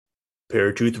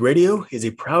Paratruth Radio is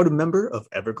a proud member of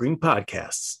Evergreen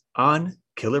Podcasts on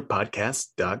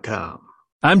killerpodcast.com.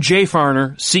 I'm Jay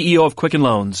Farner, CEO of Quicken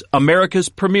Loans, America's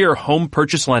premier home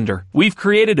purchase lender. We've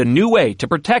created a new way to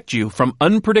protect you from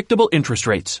unpredictable interest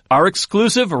rates. Our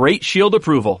exclusive Rate Shield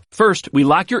approval. First, we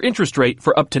lock your interest rate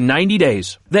for up to 90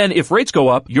 days. Then, if rates go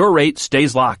up, your rate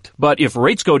stays locked. But if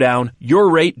rates go down, your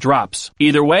rate drops.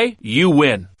 Either way, you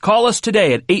win. Call us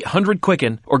today at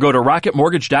 800-QUICKEN or go to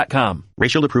rocketmortgage.com. Rate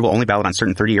Shield approval only valid on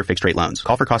certain 30-year fixed-rate loans.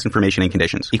 Call for cost information and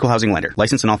conditions. Equal housing lender.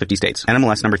 Licensed in all 50 states.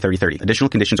 NMLS number 3030. Additional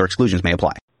conditions or exclusions may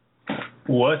apply.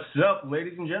 What's up,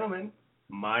 ladies and gentlemen?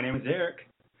 My name is Eric.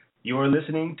 You are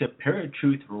listening to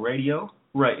Paratruth Radio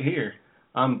right here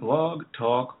on Blog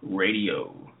Talk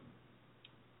Radio.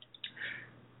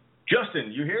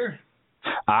 Justin, you here?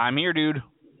 I'm here, dude.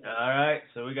 All right,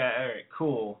 so we got Eric.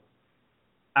 Cool.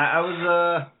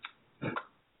 I'm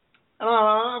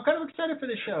kind of excited for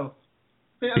this show.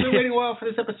 I've been waiting a while for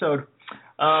this episode.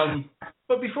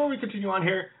 But before we continue on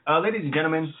here, ladies and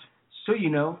gentlemen, so you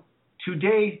know,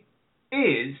 today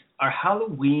is our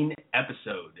Halloween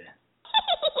episode.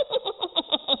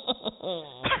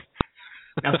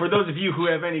 Now, for those of you who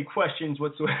have any questions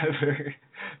whatsoever,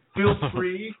 feel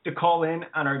free to call in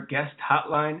on our guest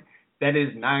hotline. That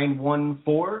is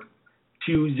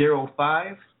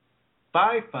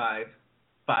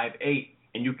 914-205-5558.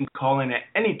 And you can call in at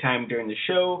any time during the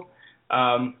show.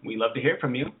 We love to hear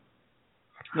from you.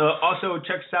 Also,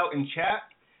 check us out in chat.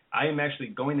 I am actually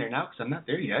going there now because I'm not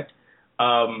there yet.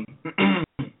 But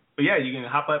yeah, you can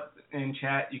hop up and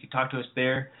chat. You can talk to us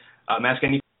there. Ask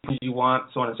any questions you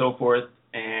want, so on and so forth.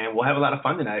 And we'll have a lot of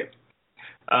fun tonight.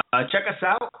 Check us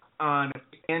out on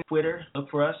Twitter. Look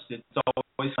for us. It's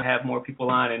always fun to have more people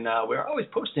on. And we're always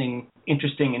posting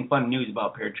interesting and fun news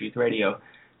about Paratruth Radio.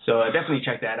 So definitely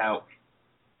check that out.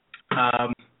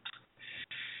 I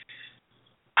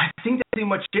think that's pretty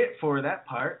much it for that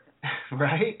part,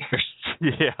 right?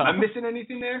 Yeah. Am I missing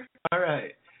anything there? All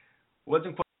right.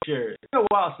 Wasn't quite sure. It's been a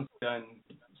while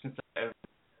since I've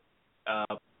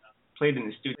played in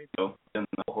the studio and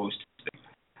the host thing.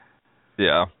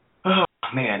 Yeah. Oh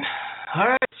man. All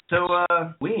right. So,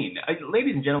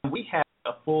 ladies and gentlemen, we have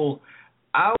a full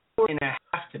hour and a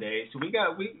half today. So we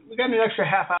got an extra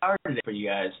half hour today for you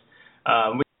guys,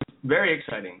 which is very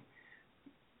exciting.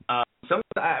 Something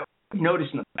I've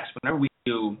noticed in the past, whenever we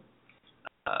do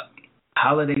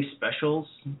holiday specials,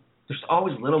 there's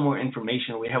always a little more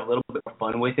information. We have a little bit more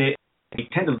fun with it. We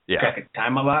tend to check at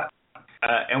time a lot.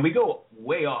 And we go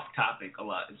way off topic a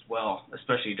lot as well,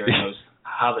 especially during those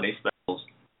holiday specials.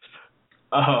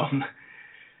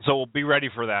 So we'll be ready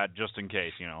for that just in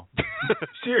case, you know.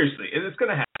 Seriously, it's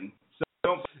going to happen. So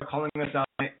don't bother calling us out.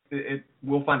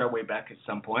 We'll find our way back at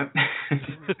some point.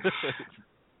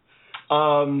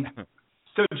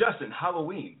 So, Justin,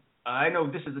 Halloween. I know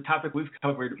this is a topic we've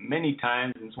covered many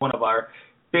times. It's one of our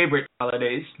favorite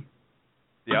holidays.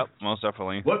 Yep, most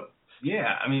definitely. What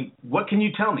can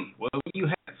you tell me? What do you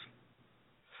have?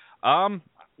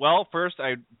 Well, first,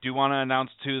 I do want to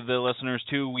announce to the listeners,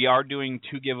 too, we are doing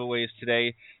 2 giveaways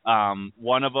today.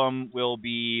 One of them will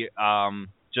be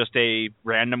just a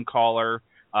random caller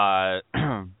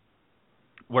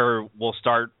where we'll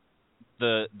start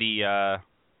the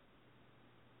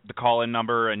call-in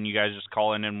number, and you guys just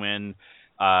call in and win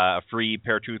a free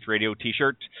Paratruth Radio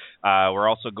T-shirt. We're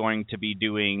also going to be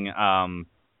doing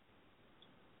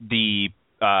the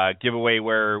giveaway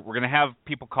where we're going to have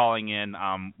people calling in.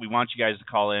 We want you guys to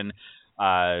call in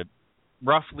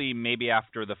roughly maybe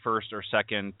after the first or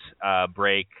second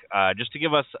break, just to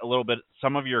give us a little bit,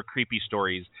 some of your creepy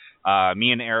stories.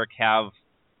 Me and Eric have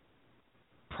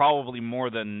probably more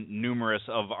than numerous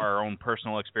of our own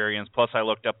personal experience. Plus, I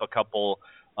looked up a couple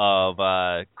of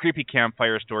creepy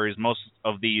campfire stories. Most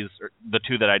of these, the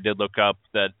 2 that I did look up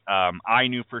that I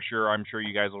knew for sure, I'm sure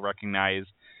you guys will recognize.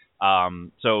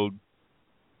 So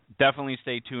definitely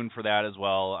stay tuned for that as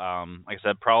well. Like I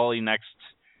said, probably next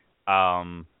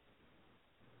or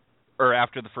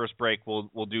after the first break,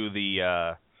 we'll do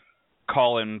the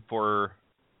call-in for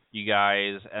you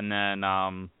guys, and then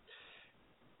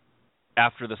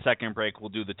after the second break, we'll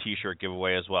do the T-shirt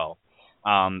giveaway as well.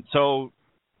 So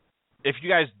if you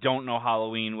guys don't know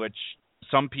Halloween, which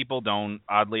some people don't,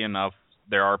 oddly enough,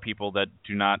 there are people that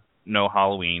do not know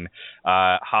Halloween.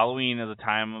 Halloween is a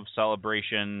time of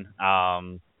celebration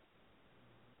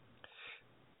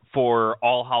for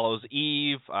All Hallows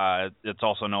Eve. It's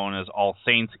also known as All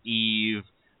Saints Eve,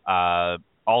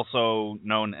 also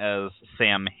known as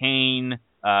Samhain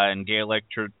in Gaelic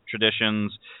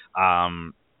traditions.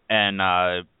 And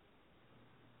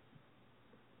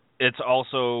it's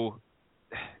also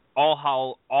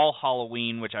All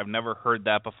Halloween, which I've never heard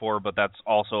that before, but that's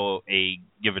also a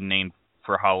given name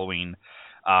for Halloween.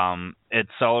 It's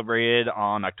celebrated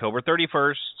on October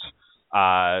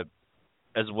 31st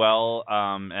as well,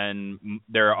 and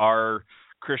there are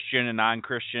Christian and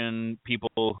non-Christian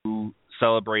people who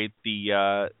celebrate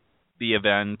the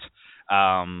event.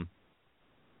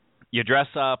 You dress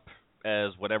up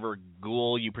as whatever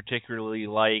ghoul you particularly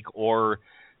like, or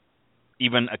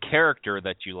even a character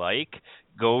that you like.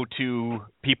 Go to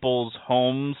people's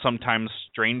homes, sometimes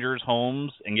strangers'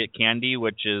 homes, and get candy,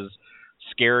 which is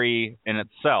scary in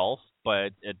itself,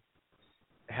 but it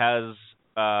has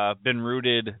been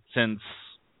rooted since,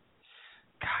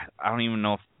 God, I don't even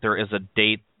know if there is a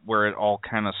date where it all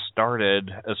kind of started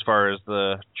as far as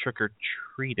the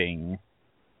trick-or-treating.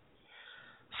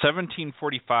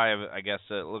 1745, I guess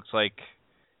it looks like,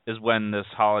 is when this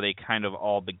holiday kind of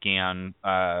all began,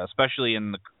 especially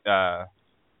in the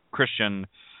Christian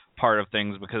part of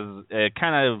things, because it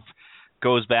kind of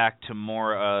goes back to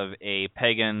more of a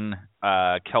pagan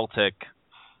Celtic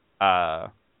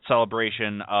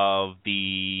celebration of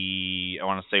the, I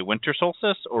want to say, winter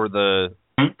solstice or the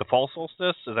fall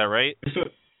solstice. Is that right?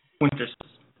 Winter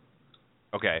solstice.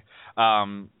 Okay.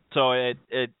 So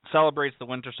it celebrates the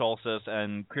winter solstice,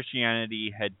 and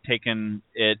Christianity had taken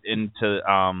it into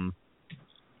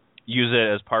use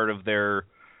it as part of their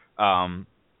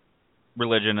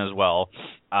religion as well.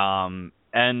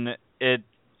 And it,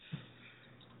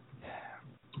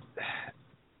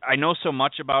 I know so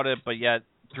much about it, but yet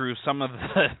through some of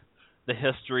the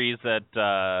histories that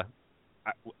I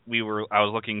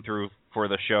was looking through for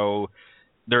the show,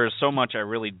 there is so much I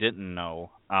really didn't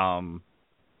know.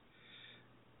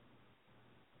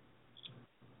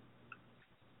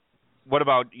 What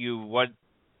about you? What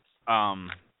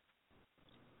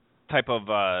type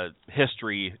of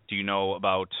history do you know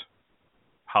about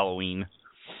Halloween?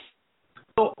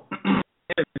 Well, I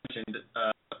mentioned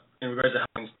in regards to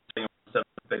Halloween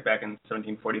back in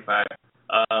 1745,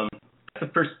 that's the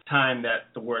first time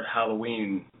that the word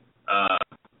Halloween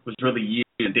was really used.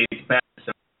 It dates back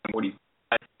to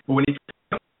 1745. But when it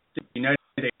comes to the United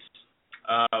States,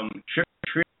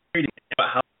 trick-or-treating, what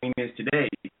Halloween is today,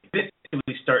 it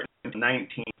really started in the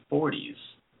 1940s.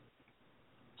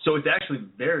 So it's actually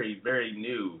very, very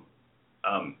new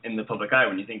in the public eye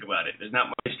when you think about it. There's not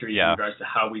much history in regards to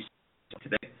how we see it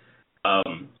today.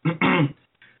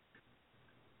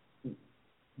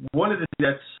 One of the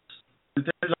things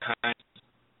there's all kinds of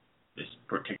this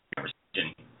particular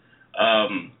conversation.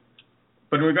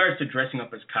 But in regards to dressing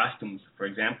up as costumes, for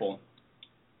example,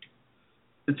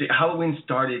 Halloween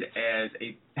started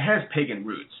it has pagan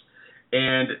roots.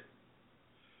 And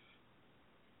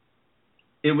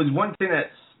it was one thing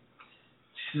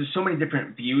there's so many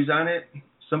different views on it.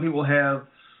 Some people have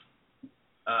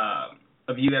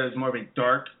a view that it was more of a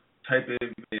dark type of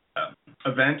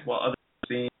event, while others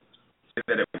say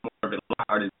that it was more of a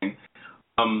lighthearted thing.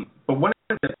 But one of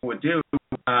the things that people would do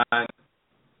on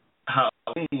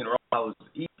Halloween or All Hallows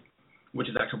Eve, which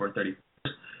is October 31st,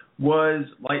 was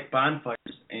light bonfires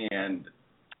and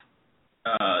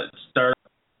start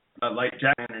light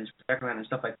jack-o'-lanterns,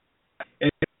 stuff like that.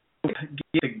 And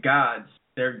get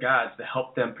their gods to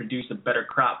help them produce a better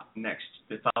crop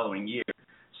the following year.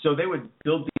 So they would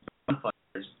build these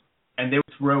bonfires, and they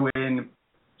would throw in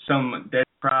some dead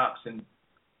crops and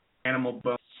animal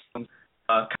bones, kind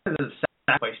of as a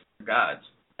sacrifice to their gods.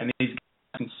 And these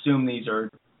gods consume these, or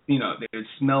they would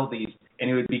smell these, and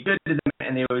it would be good to them,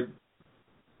 and they would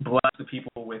bless the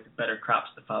people with better crops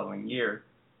the following year.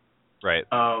 Right.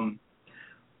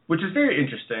 Which is very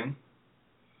interesting.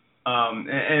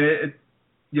 And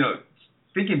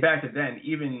thinking back to then,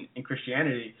 even in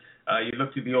Christianity, you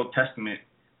look through the Old Testament,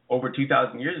 over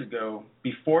 2,000 years ago,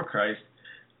 before Christ,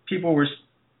 people were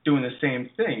doing the same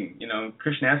thing. In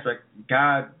Christian aspect,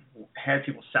 God had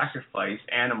people sacrifice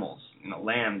animals,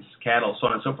 lambs, cattle, so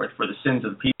on and so forth, for the sins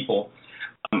of the people.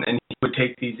 And he would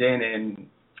take these in, and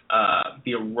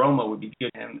the aroma would be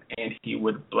good to him, and he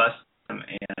would bless them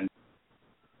and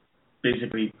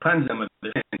basically cleanse them of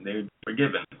their sins. They would be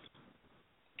forgiven.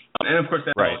 And of course,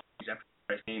 that's right. All after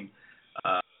Christ came,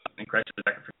 and Christ was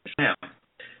sacrificed for him.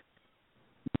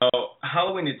 Now,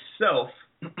 Halloween itself,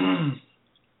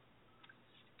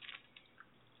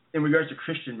 in regards to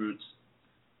Christian roots,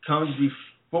 comes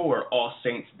before All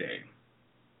Saints' Day.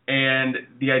 And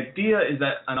the idea is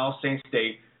that on All Saints'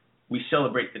 Day, we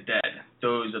celebrate the dead,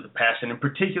 those of the past. And in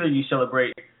particular, you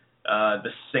celebrate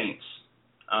the saints,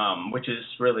 which is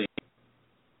really,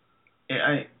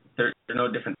 they're no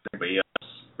different than everybody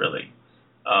else, really.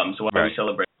 So why do we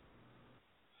celebrate?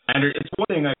 And it's one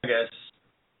thing, I guess,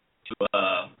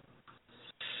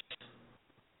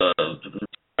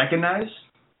 recognize,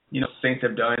 saints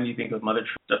have done. You think of Mother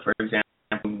Teresa, for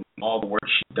example, all the work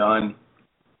she's done,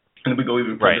 and we go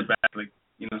even further back, like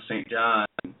Saint John,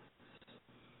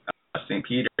 Saint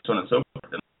Peter, so on and so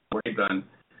forth, and the work they've done.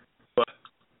 But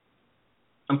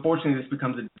unfortunately, this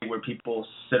becomes a day where people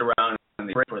sit around and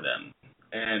they pray for them.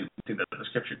 And I think that the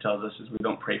scripture tells us is we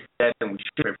don't pray for dead, and we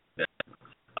should pray for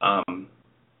them.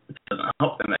 It doesn't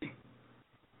help them any.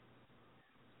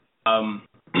 As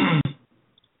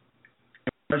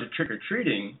far as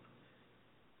trick-or-treating,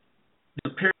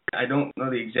 there's a period, I don't know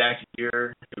the exact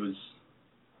year, it was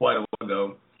quite a while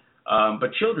ago,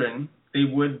 but children, they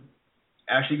would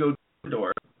actually go door to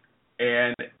door,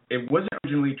 and it wasn't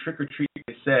originally trick-or-treat.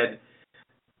 They said,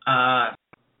 I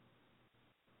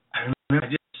remember, I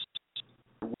just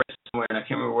read somewhere, and I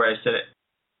can't remember where I said it,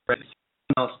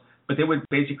 but they would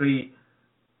basically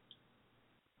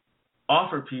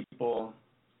offer people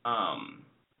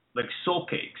like soul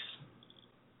cakes,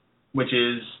 which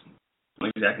is, I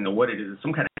don't exactly know what it is. It's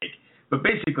some kind of cake. But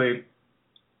basically,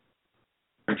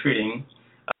 treating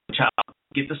a child,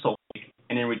 get the soul cake,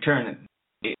 and in return,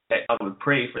 that child would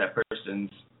pray for that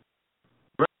person's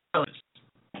relatives.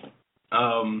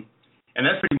 And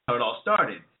that's pretty much how it all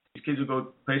started. These kids would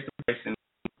go place to place, and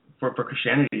for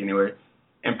Christianity anyway,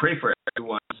 and pray for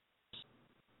everyone's,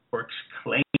 or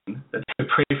claim that they would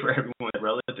pray for everyone's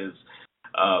relatives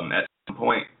at some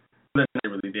point. But they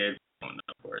really did. I don't know,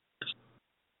 of course.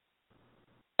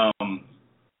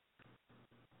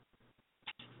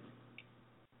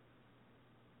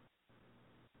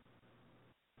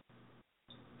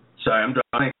 Sorry, I'm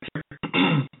drawing.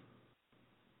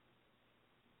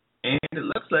 And it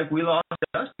looks like we lost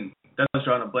Justin. That was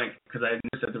drawing a blank because I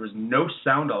noticed that there was no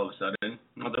sound all of a sudden.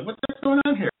 I was like, what's going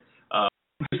on here?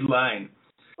 His line.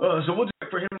 So we'll just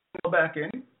wait for him to go back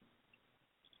in.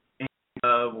 And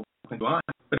we'll go on.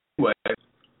 But anyway.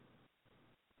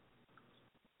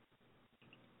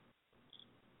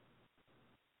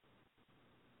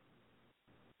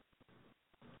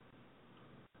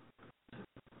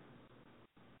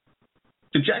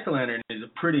 The jack-o'-lantern is a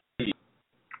pretty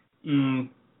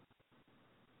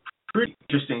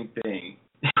interesting thing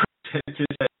to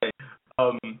say.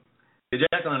 The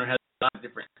jack-o'-lantern has a lot of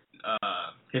different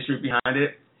history behind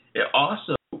it. It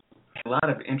also has a lot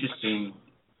of interesting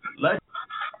legends.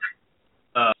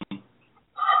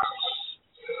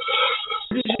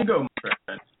 Where did you go, my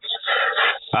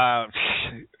friend?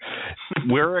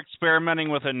 We're experimenting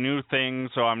with a new thing,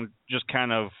 so I'm just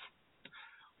kind of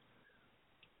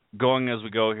going as we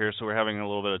go here, so we're having a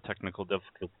little bit of technical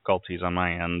difficulties on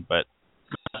my end, but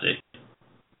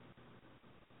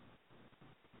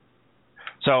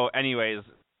so anyways,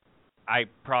 I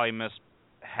probably missed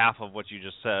half of what you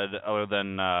just said, other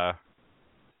than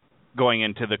going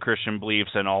into the Christian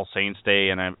beliefs and All Saints Day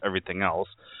and everything else.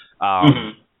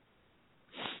 And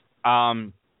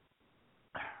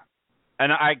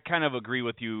I kind of agree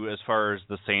with you as far as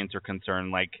the saints are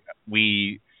concerned. Like,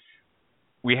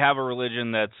 we have a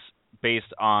religion that's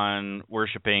based on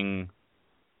worshiping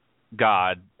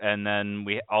God, and then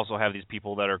we also have these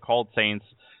people that are called saints,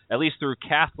 at least through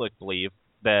Catholic belief,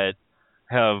 that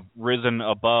have risen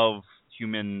above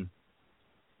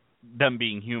them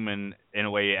being human in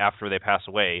a way after they pass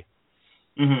away.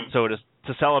 So to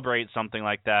celebrate something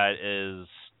like that is,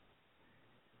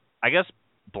 I guess,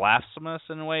 blasphemous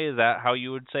in a way. Is that how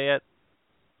you would say it?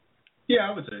 Yeah,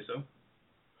 I would say so.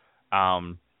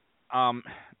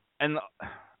 And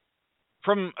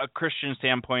from a Christian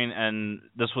standpoint, and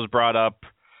this was brought up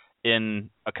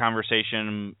in a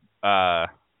conversation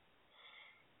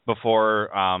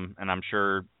before, and I'm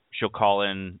sure she'll call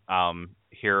in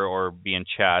here or be in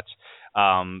chat,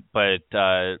 but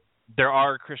there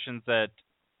are Christians that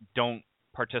don't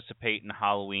participate in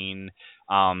Halloween.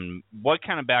 What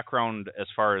kind of background, as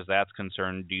far as that's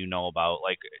concerned, do you know about?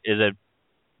 Like, is it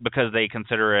because they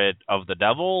consider it of the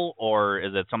devil, or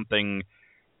is it something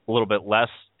a little bit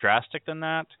less drastic than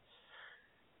that?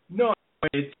 No,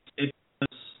 it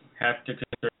does have to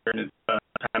concern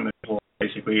time of war.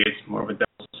 Basically, it's more of a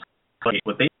devil's play.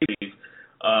 What they believe.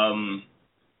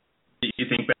 You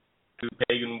think back to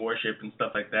pagan worship and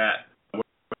stuff like that,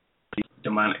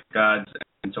 demonic gods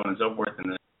and so on and so forth,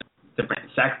 and the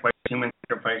different sacrifices, human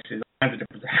sacrifices, all kinds of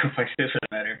different sacrifices for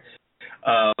that matter.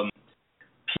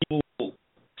 People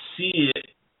see it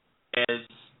as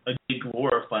a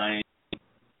glorifying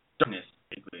darkness.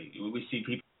 Basically, we see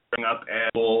people bring up as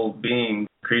full beings,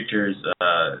 creatures,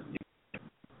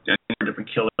 different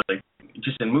killers, like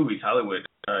just in movies, Hollywood,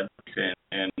 and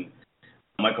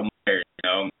Michael Myers.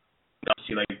 You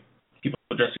see like people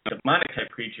dressing as demonic type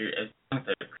creatures,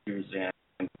 and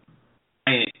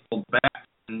pull back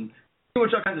and pretty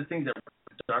much all kinds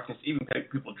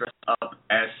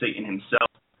Satan himself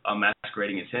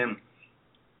masquerading as him.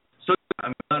 So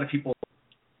a lot of people,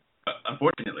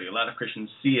 unfortunately, a lot of Christians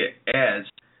see it as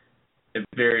a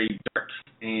very dark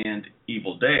and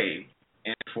evil day,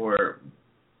 and for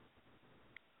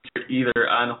either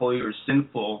unholy or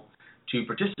sinful to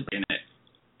participate in it.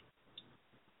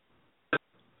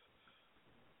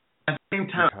 At the same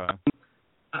time, Okay.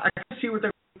 I can see where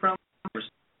they're coming from.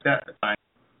 That time,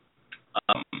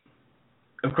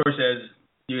 of course, as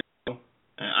you know,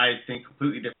 I think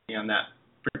completely differently on that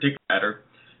particular matter,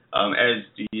 as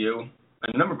do you.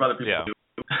 A number of other people do.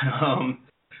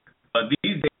 But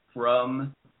these days,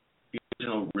 from the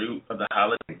original root of the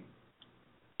holiday,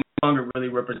 no longer really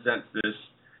represents this,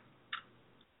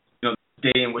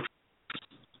 day in which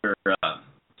we're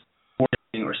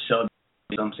worshiping or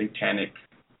celebrating some satanic,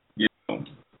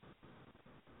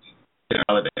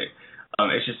 holiday.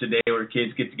 It's just a day where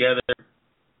kids get together,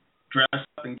 dress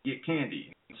up, and get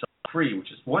candy. It's all free,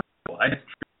 which is wonderful. I just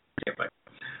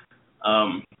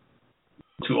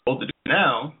too old to do it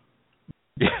now.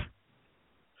 Yeah.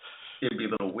 It'd be a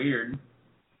little weird.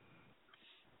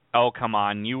 Oh, come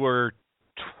on. You were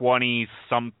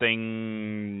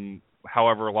 20-something,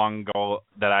 however long ago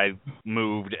that I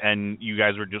moved, and you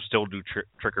guys would just still do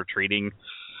trick-or-treating.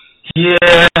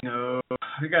 Yeah. No,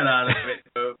 we got out of it.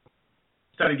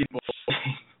 Started getting bored.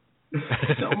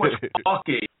 So much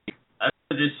walking. I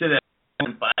just sit at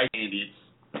home and buy candy.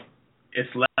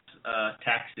 It's less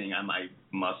taxing on my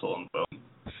muscle and bone.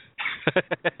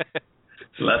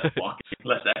 Less walking,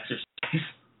 less exercise.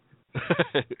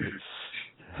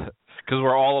 Because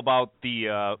we're all about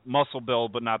the muscle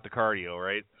build, but not the cardio,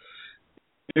 right?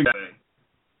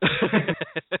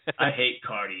 I hate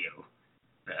cardio.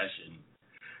 Passion.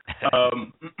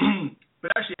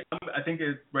 But actually, I think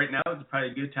right now is probably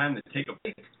a good time to take a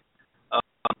break.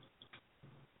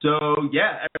 So,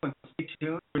 yeah, everyone stay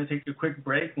tuned. We're going to take a quick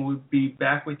break, and we'll be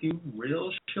back with you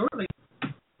real shortly.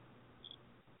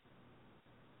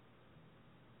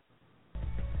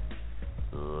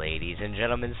 Ladies and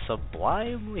gentlemen,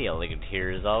 sublimely elegant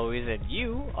here as always, and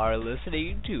you are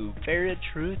listening to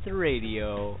Paratruth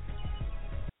Radio.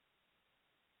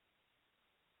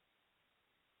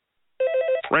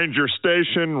 Ranger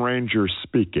Station, Ranger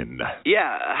speaking.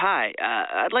 Yeah, hi.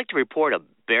 I'd like to report a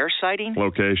bear sighting.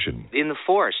 Location. In the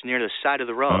forest, near the side of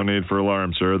the road. No need for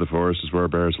alarm, sir. The forest is where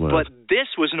bears live. But this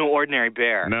was no ordinary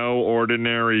bear. No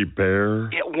ordinary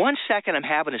bear? Yeah, 1 second I'm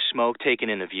having a smoke taken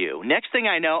in the view. Next thing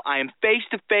I know, I am face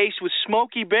to face with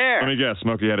Smokey Bear. Let me guess,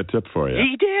 Smokey had a tip for you.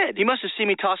 He did. He must have seen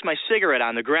me toss my cigarette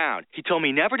on the ground. He told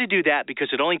me never to do that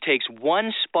because it only takes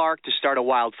one spark to start a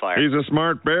wildfire. He's a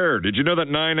smart bear. Did you know that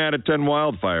 9 out of 10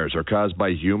 wildfires are caused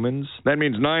by humans? That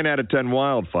means 9 out of 10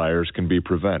 wildfires can be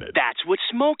prevented. That's what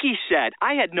Smokey said.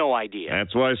 I had no idea.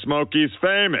 That's why Smokey's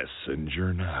famous, and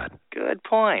you're not. Good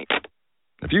point.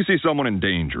 If you see someone in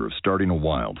danger of starting a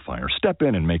wildfire, step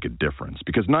in and make a difference,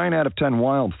 because 9 out of 10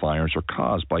 wildfires are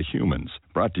caused by humans.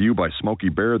 Brought to you by Smokey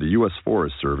Bear, the U.S.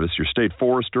 Forest Service, your state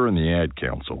forester, and the Ad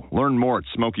Council. Learn more at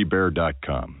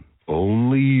SmokeyBear.com.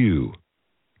 Only you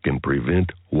can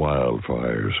prevent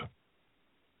wildfires.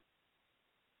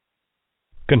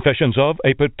 Confessions of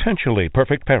a Potentially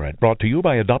Perfect Parent, brought to you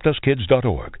by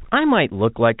AdoptUsKids.org. I might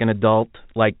look like an adult,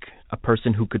 like a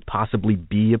person who could possibly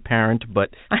be a parent, but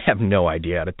I have no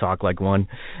idea how to talk like one.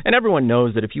 And everyone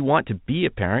knows that if you want to be a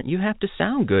parent, you have to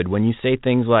sound good when you say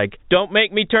things like, "Don't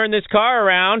make me turn this car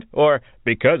around," or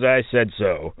 "Because I said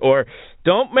so," or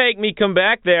 "Don't make me come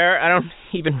back there." I don't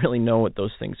even really know what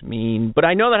those things mean, but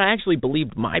I know that I actually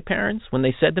believed my parents when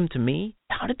they said them to me.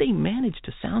 How did they manage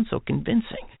to sound so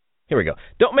convincing? Here we go.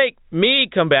 "Don't make me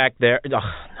come back there." Oh, no,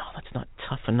 that's not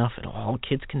tough enough at all.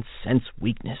 Kids can sense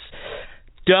weakness.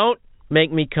 "Don't make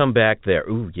me come back there."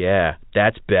 Ooh, yeah,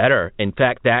 that's better. In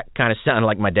fact, that kind of sounded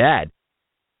like my dad.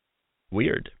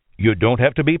 Weird. You don't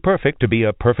have to be perfect to be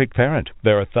a perfect parent.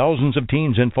 There are thousands of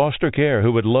teens in foster care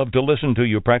who would love to listen to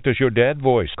you practice your dad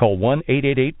voice. Call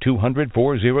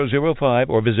 1-888-200-4005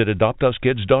 or visit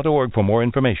AdoptUsKids.org for more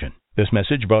information. This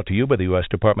message brought to you by the U.S.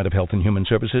 Department of Health and Human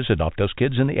Services, Adopt Us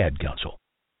Kids, and the Ad Council.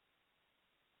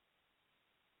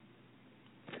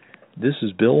 This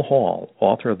is Bill Hall,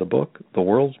 author of the book, The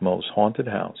World's Most Haunted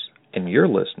House, and you're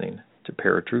listening to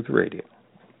Paratruth Radio.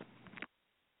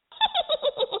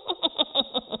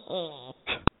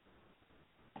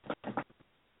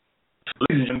 Ladies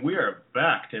and gentlemen, we are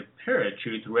back to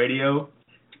Paratruth Radio.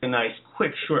 A nice,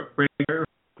 quick, short break here.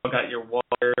 You got your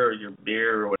water or your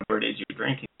beer or whatever it is you're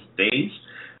drinking these days.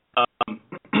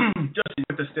 Justin,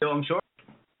 with us still, I'm sure?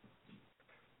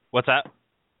 What's that?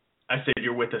 I said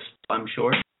you're with us, I'm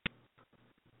sure.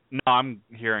 No, I'm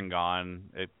here and gone.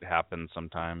 It happens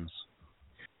sometimes.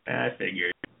 I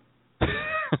figured.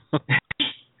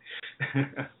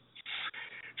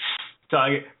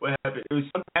 what happened? It was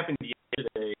something happened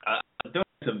yesterday. I was doing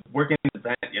some working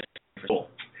event yesterday for school,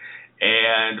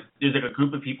 and there's like a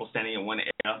group of people standing in one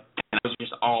area, and I was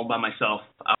just all by myself.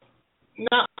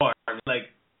 Not far, like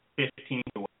 15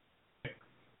 away.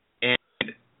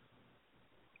 And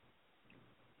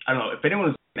I don't know if anyone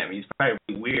was looking at me. It's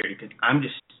probably weird because I'm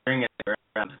just staring at the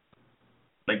ground,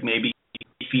 like maybe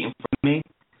 8 feet in front of me.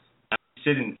 I'm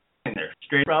sitting there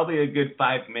straight, probably a good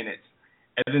 5 minutes,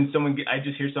 and then I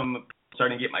just hear someone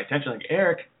starting to get my attention, like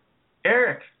Eric.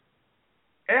 And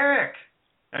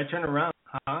I turn around,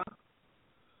 huh?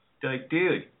 They're like,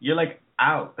 dude, you're like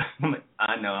out. I'm like,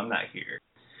 I know, I'm not here.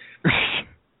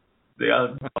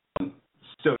 I'm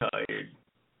so tired.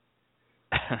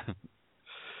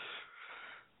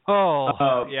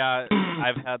 Yeah,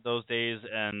 I've had those days,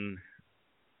 and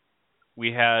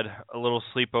we had a little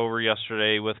sleepover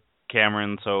yesterday with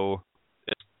Cameron, so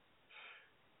it's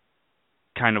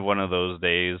kind of one of those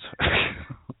days.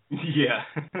 Yeah.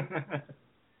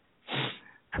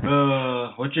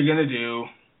 What you gonna do?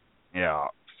 Yeah.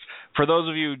 For those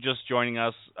of you just joining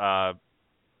us,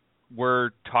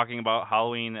 we're talking about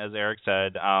Halloween, as Eric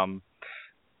said. I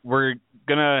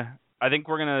think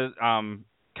we're gonna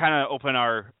kind of open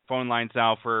our phone lines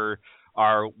now for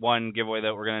our one giveaway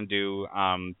that we're gonna do.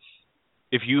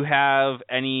 If you have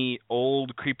any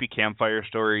old creepy campfire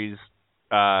stories,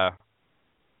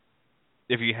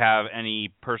 if you have any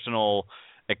personal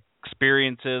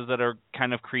experiences that are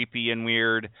kind of creepy and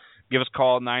weird, give us a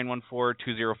call,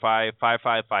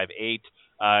 914-205-5558.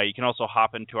 You can also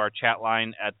hop into our chat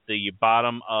line at the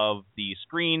bottom of the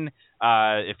screen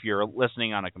if you're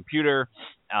listening on a computer.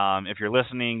 If you're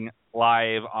listening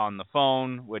live on the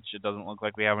phone, which it doesn't look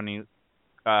like we have any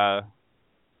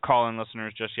call-in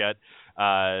listeners just yet,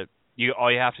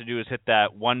 all you have to do is hit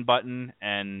that one button,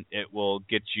 and it will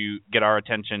get our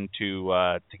attention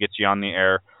to get you on the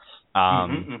air.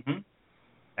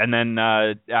 And then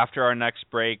after our next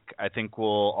break, I think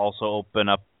we'll also open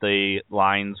up the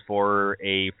lines for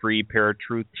a free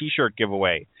Paratruth T-shirt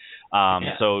giveaway.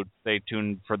 So stay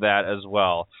tuned for that as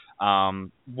well.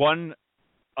 One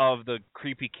of the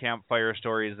creepy campfire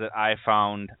stories that I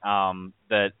found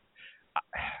that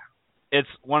it's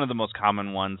one of the most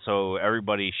common ones, so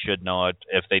everybody should know it.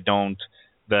 If they don't,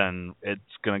 then it's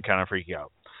going to kind of freak you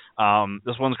out.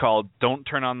 This one's called Don't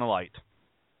Turn on the Light.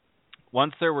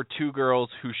 Once there were two girls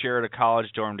who shared a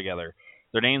college dorm together.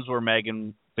 Their names were Meg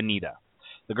and Benita.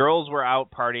 The girls were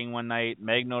out partying one night.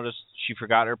 Meg noticed she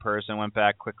forgot her purse and went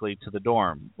back quickly to the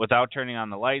dorm. Without turning on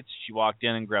the lights, she walked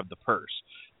in and grabbed the purse.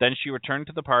 Then she returned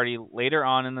to the party. Later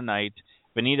on in the night,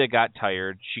 Benita got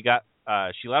tired. She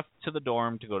left to the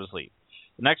dorm to go to sleep.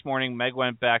 The next morning, Meg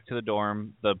went back to the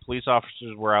dorm. The police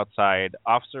officers were outside.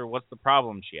 Officer, what's the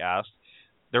problem? She asked.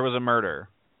 There was a murder.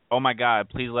 Oh my God,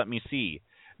 please let me see.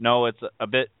 No, it's a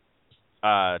bit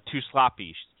too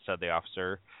sloppy, said the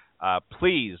officer.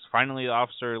 Please. Finally, the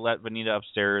officer let Benita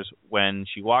upstairs. When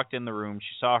she walked in the room,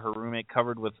 she saw her roommate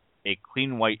covered with a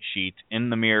clean white sheet. In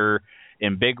the mirror,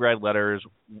 in big red letters,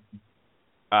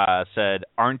 said,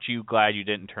 "Aren't you glad you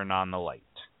didn't turn on the light?"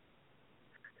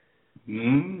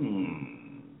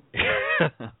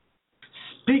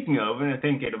 Speaking of, and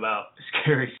thinking about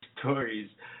scary stories,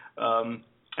 and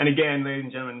again, ladies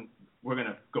and gentlemen, we're going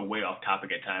to go way off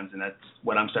topic at times, and that's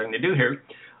what I'm starting to do here.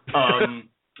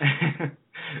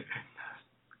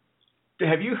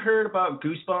 Have you heard about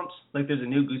Goosebumps? Like, there's a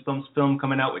new Goosebumps film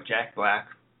coming out with Jack Black.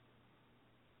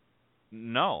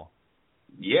 No.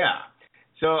 Yeah.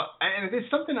 So, and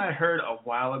it's something I heard a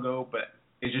while ago, but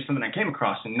it's just something I came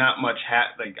across, and not much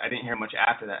I didn't hear much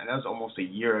after that, and that was almost a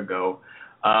year ago.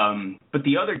 But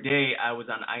the other day, I was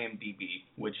on IMDb,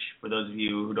 which, for those of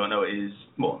you who don't know, is,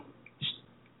 well,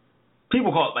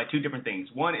 people call it by two different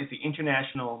things. One is the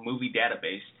International Movie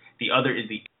Database. The other is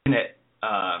the Internet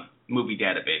Movie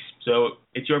Database. So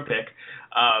it's your pick.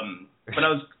 But I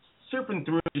was surfing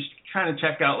through, just trying to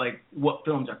check out like what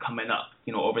films are coming up,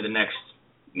 over the next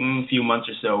few months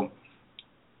or so.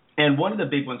 And one of the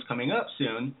big ones coming up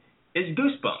soon is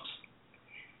Goosebumps.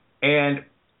 And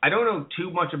I don't know too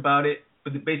much about it,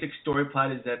 but the basic story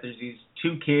plot is that there's these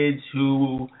two kids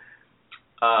who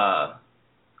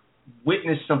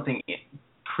witness something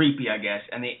creepy, I guess,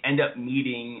 and they end up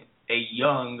meeting a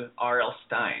young R.L.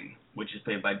 Stine, which is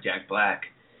played by Jack Black.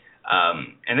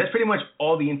 And that's pretty much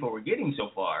all the info we're getting so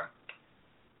far.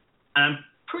 And I'm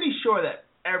pretty sure that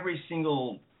every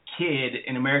single kid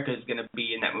in America is going to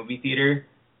be in that movie theater,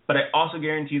 but I also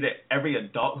guarantee that every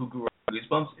adult who grew up with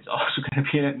Goosebumps is also going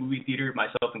to be in that movie theater,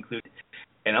 myself included.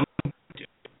 And I'm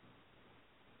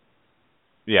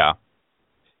Yeah.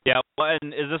 Yeah, well,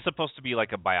 and is this supposed to be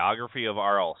like a biography of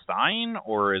R.L. Stine,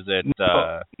 or is it?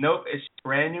 Nope, it's a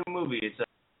brand new movie. It's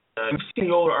you've seen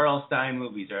the old R.L. Stine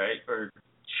movies, right? Or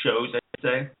shows, I should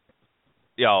say.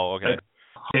 Yeah, okay. Like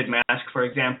Haunted Mask, for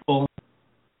example.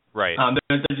 Right.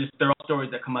 They're all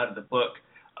stories that come out of the book.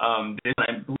 This,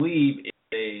 I believe,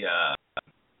 is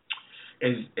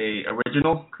a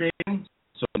original creation,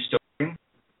 so a story.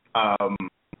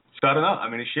 So I don't know. I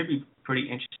mean, it should be pretty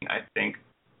interesting, I think.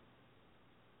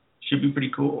 Should be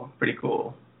pretty cool. Pretty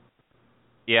cool.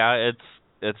 Yeah,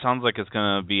 it sounds like it's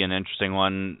gonna be an interesting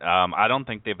one. I don't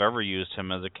think they've ever used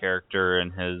him as a character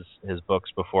in his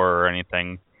books before or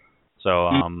anything. So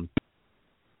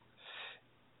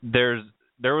there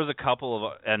was a couple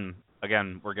of, and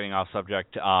again we're getting off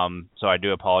subject. So I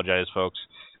do apologize, folks.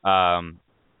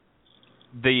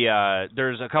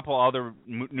 There's a couple other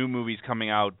new movies coming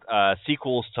out,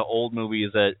 sequels to old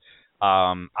movies that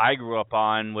I grew up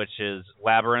on, which is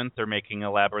Labyrinth. They're making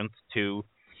a Labyrinth 2.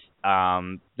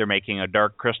 They're making a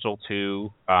Dark Crystal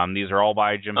 2. These are all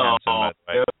by Jim Henson, by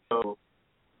the way. So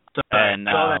And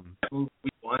I saw that movie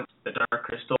once, The Dark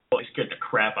Crystal. It scared the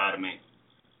crap out of me.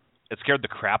 It scared the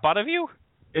crap out of you?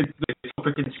 It's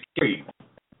freaking scary.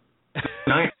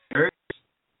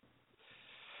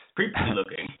 Creepy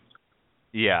looking.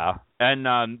 Yeah,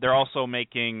 and they're also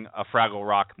making a Fraggle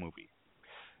Rock movie.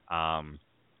 All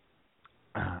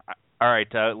right,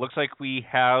 it looks like we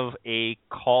have a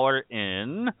caller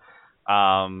in.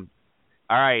 All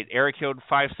right, area code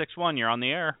 561, you're on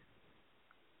the air.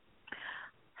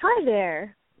 Hi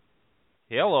there.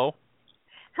 Hello.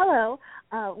 Hello.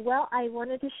 Well, I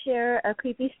wanted to share a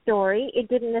creepy story. It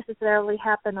didn't necessarily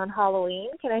happen on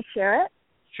Halloween. Can I share it?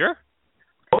 Sure.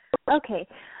 Okay.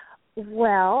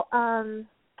 Well,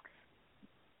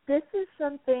 this is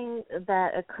something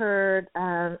that occurred,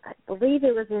 I believe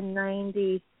it was in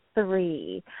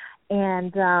 93,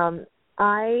 and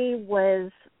I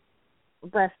was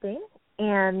resting,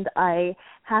 and I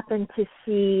happened to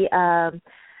see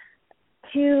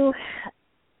two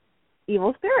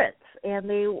evil spirits, and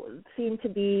they seemed to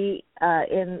be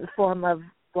in the form of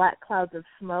black clouds of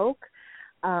smoke,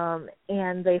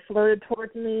 and they floated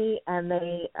towards me, and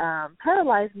they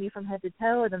paralyzed me from head to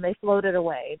toe, and then they floated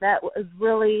away. That was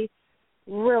really,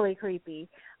 really creepy.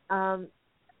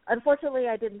 Unfortunately,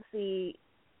 I didn't see,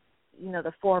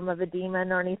 the form of a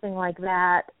demon or anything like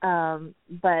that,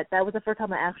 but that was the first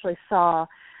time I actually saw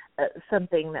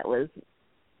something that was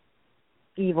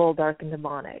evil, dark, and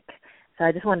demonic. So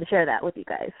I just wanted to share that with you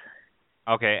guys.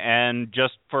 Okay, and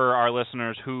just for our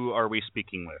listeners, who are we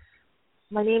speaking with?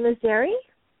 My name is Jerry.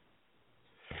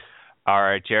 All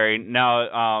right, Jerry.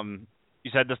 Now,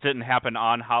 you said this didn't happen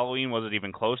on Halloween. Was it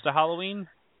even close to Halloween?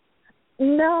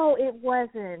 No, it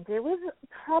wasn't. It was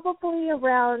probably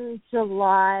around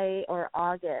July or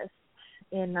August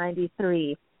in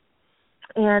 93.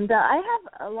 And I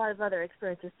have a lot of other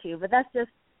experiences too, but that's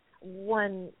just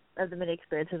one of the many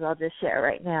experiences I'll just share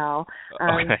right now.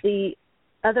 Okay. The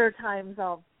other times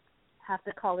I'll have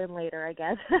to call in later, I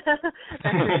guess. That's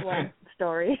just one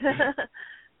story.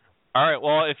 All right.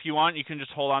 Well, if you want, you can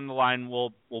just hold on the line.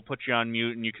 We'll put you on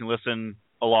mute, and you can listen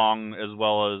along as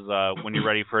well as when you're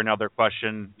ready for another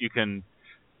question. You can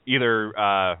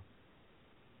either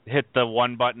hit the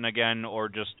one button again or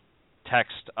just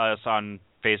text us on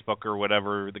Facebook or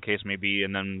whatever the case may be,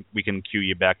 and then we can cue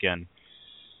you back in.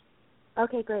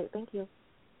 Okay, great. Thank you.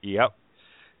 Yep.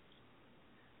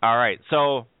 All right.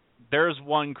 So there's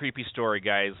one creepy story,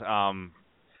 guys.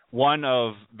 One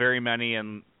of very many,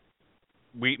 and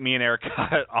me and Eric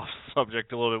got off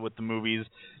subject a little bit with the movies.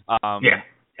 Yeah.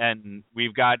 And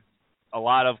we've got a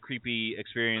lot of creepy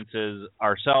experiences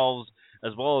ourselves,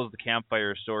 as well as the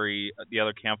campfire story, the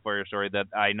other campfire story that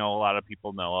I know a lot of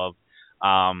people know of.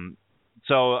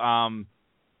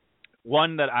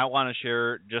 One that I want to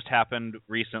share just happened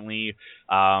recently.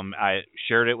 I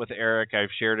shared it with Eric. I've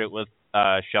shared it with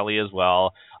Shelly as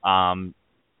well.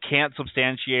 Can't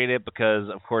substantiate it because,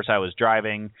 of course, I was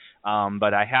driving.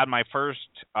 But I had my first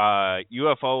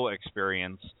UFO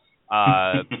experience,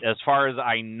 as far as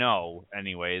I know,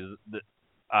 anyways.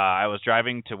 I was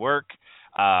driving to work.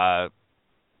 I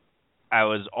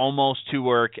was almost to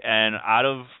work, and out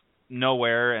of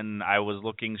nowhere, and I was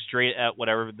looking straight at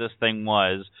whatever this thing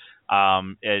was.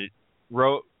 It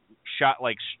shot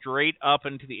like straight up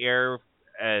into the air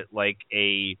at like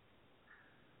a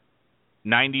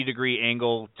 90-degree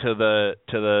angle to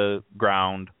the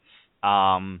ground,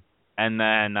 and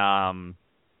then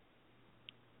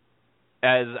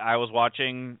as I was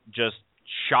watching, just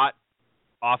shot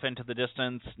off into the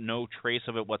distance. No trace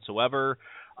of it whatsoever.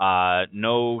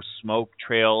 No smoke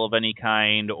trail of any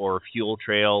kind or fuel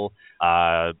trail.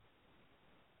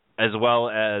 as well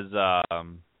as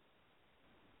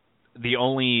the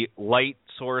only light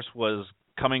source was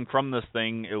coming from this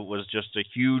thing. It was just a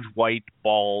huge white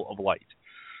ball of light.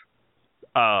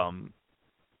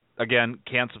 Again,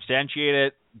 can't substantiate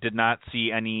it. Did not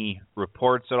see any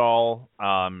reports at all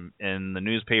in the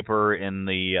newspaper, in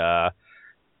the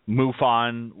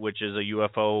MUFON, which is a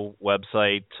UFO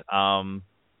website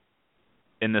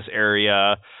in this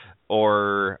area,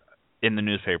 or in the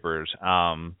newspapers.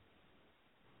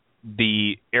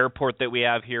 The airport that we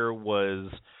have here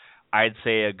was, I'd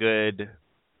say, a good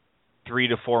 3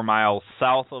 to 4 miles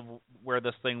south of where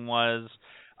this thing was,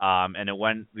 and it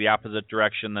went the opposite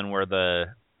direction than where the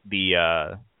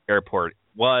airport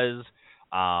was.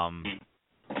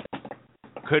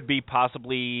 Could be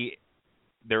possibly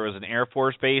there was an Air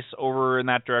Force base over in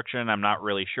that direction. I'm not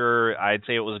really sure. I'd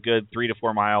say it was a good 3 to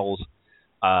 4 miles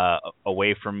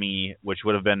away from me, which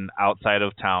would have been outside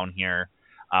of town here.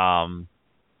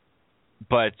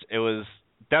 But it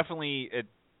definitely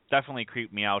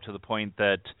creeped me out to the point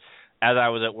that as I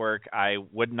was at work, I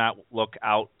would not look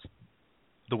out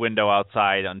the window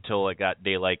outside until it got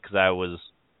daylight because I was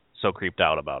so creeped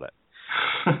out about it.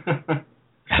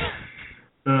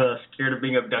 Scared of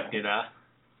being abducted, huh?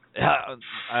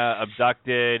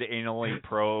 Abducted, anally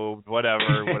probed,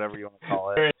 whatever you want to call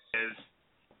it. There it is.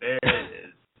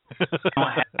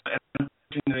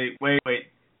 Wait.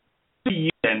 You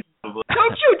then, probably.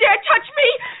 Don't you dare touch me!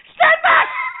 Stand back!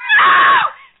 No!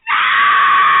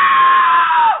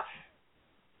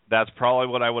 That's probably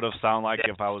what I would have sounded like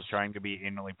if I was trying to be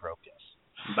anally probed, yes.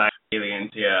 By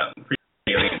aliens, yeah.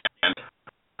 Pre-aliens.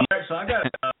 Alright, so I got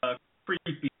a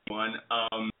creepy one.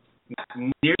 Not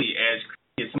nearly as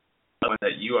creepy as some of the ones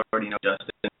that you already know,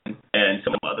 Justin, and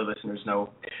some other listeners know.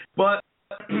 But,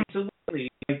 so literally,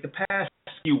 like the past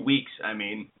few weeks, I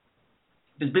mean,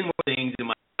 there's been more things in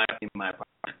my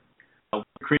apartment.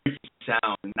 Creepy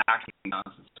sound, knocking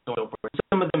sounds, and so forth.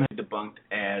 Some of them have debunked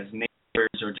as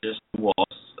neighbors or just walls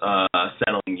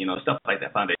settling, stuff like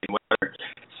that, foundation, whatever,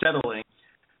 settling.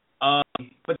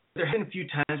 But there have been a few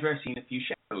times where I've seen a few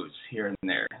shadows here and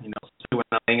there, so when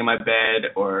I'm laying in my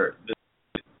bed or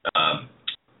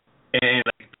and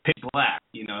like pitch black,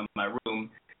 in my room,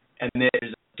 and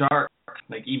there's a dark,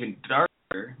 like even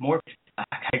darker, more black,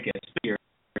 I guess, figure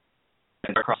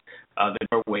across the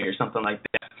doorway or something like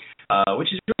that,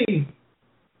 which is really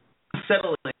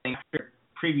unsettling after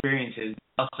previous experiences.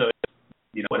 Also,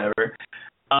 whatever.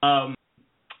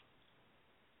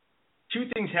 Two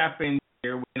things happened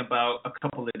here within about a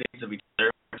couple of days of each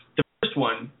other. The first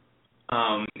one,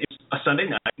 it was a Sunday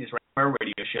night. It's right for our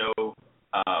radio show.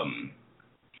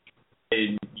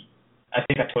 And I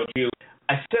think I told you,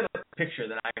 I set up a picture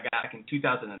that I got back in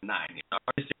 2009.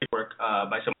 Artistic work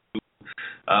by someone who was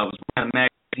working on a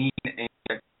magazine, and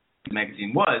the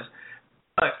magazine was,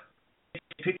 but it's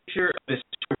a picture of this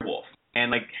wolf,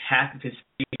 and like half of his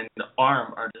face and the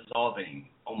arm are dissolving,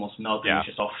 almost melting. Yeah. It's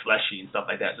just all fleshy and stuff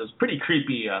like that. So it's a pretty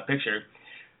creepy picture.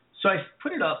 So I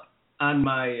put it up on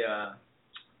my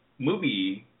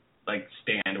movie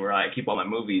stand where I keep all my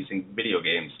movies and video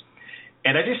games.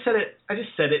 And I just set it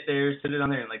on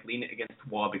there and lean it against the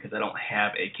wall because I don't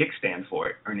have a kickstand for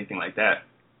it or anything like that.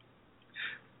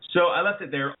 So I left it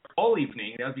there all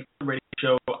evening. That was before the radio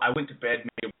show. I went to bed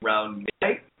maybe around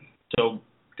midnight. So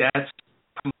that's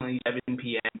probably 7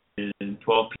 p.m. to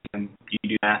 12 p.m. You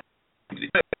do that.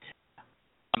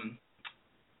 I'm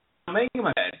laying in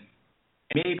my bed.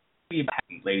 Maybe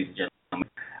ladies and gentlemen,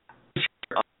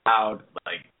 a loud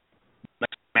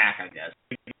smack, I guess.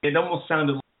 It almost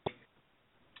sounded like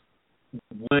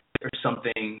wood or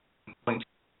something going to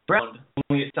the ground,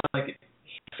 only it sounded like it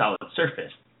hit a solid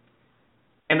surface.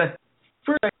 And at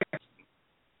first,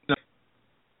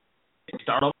 it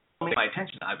startled my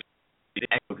attention. Obviously, it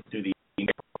echoed through the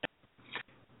airport.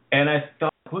 And I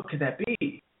thought, what could that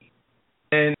be?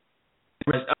 And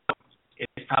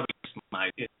it's probably just my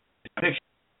picture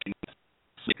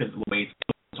because of the way it's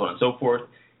and so on and so forth.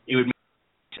 It would make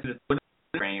sense that it's wooden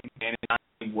frame and it's not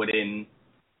wooden.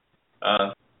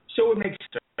 So it would make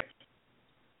sense.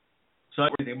 So I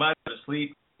was about to go to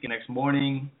sleep the next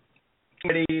morning,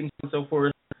 ready and so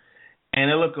forth. And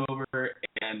I look over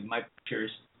and my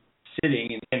picture's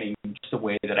sitting and standing just the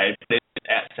way that I did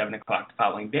at 7 o'clock the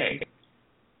following day.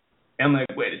 And I'm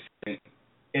like, wait a second.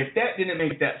 If that didn't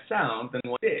make that sound, then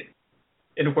what did?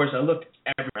 And of course, I looked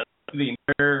everywhere, the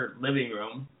entire living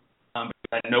room,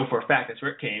 because I know for a fact that's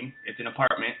where it came. It's an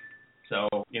apartment, so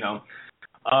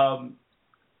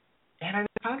and I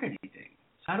didn't find anything.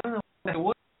 So I don't know what that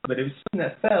was, but it was something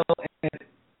that fell, and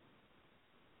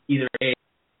either A,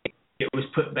 it was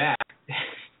put back,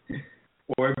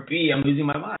 or B, I'm losing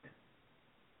my mind.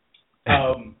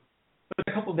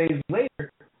 a couple days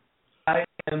later, I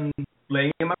am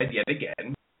laying in my bed yet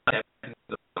again.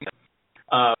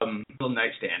 Little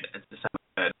nightstand at the side of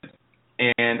my bed,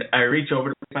 and I reach over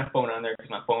to put my phone on there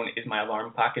because my phone is my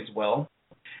alarm clock as well.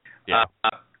 Yeah.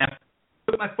 And I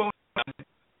put my phone on,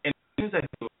 and as soon as I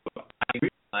do, I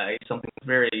realize something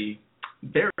very,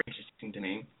 very interesting to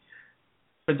me.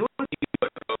 For those of you who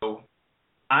don't know,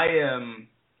 I am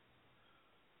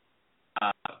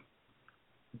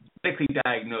medically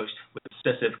diagnosed with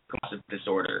obsessive compulsive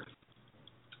disorder.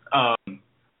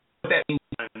 What that means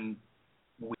on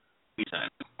weekly time.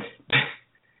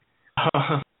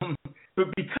 But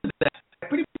because of that, I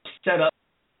pretty much set up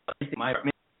my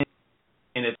apartment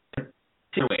in a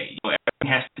particular way. Everything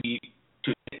has to be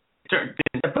to a certain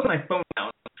distance. I put my phone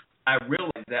down. I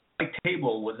realized that my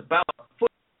table was about a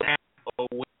foot and a half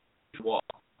away from the wall,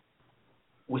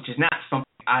 which is not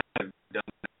something I've done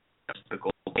in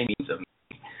typical paintings of me.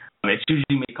 It's usually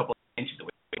maybe a couple of inches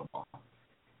away from the wall.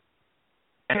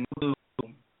 And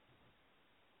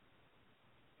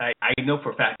I know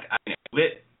for a fact I can move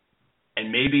it,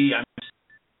 and maybe I'm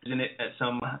using it at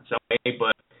some way,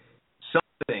 but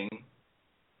something,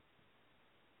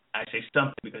 I say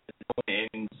something because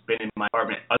it's been in my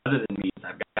apartment other than me since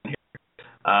I've gotten here,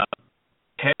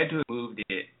 had to have moved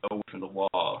it away from the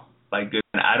wall. Like,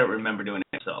 I don't remember doing it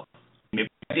myself. Maybe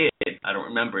I did. I don't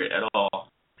remember it at all.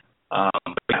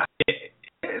 But yeah,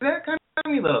 that kind of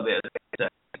got me a little bit.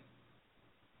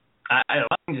 A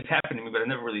lot of things have happened to me, but I've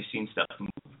never really seen stuff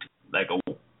moved like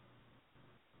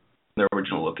their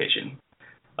original location.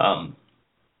 So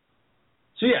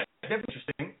yeah, that's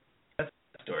interesting. That's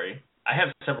the story. I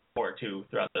have several more too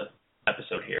throughout the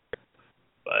episode here,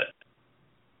 but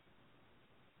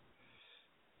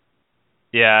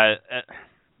yeah,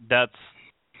 that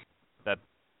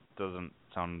doesn't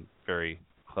sound very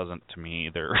pleasant to me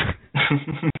either.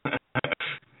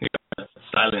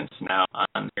 Silence now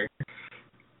on there.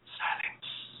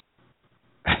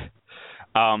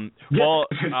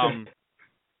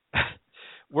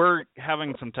 We're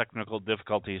having some technical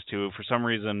difficulties too. For some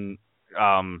reason,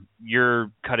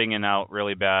 you're cutting in out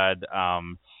really bad,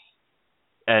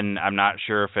 and I'm not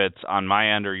sure if it's on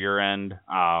my end or your end.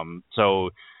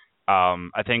 So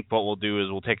I think what we'll do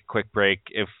is we'll take a quick break.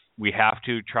 If we have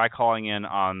to, try calling in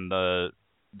on the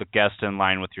guest in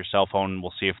line with your cell phone.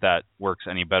 We'll see if that works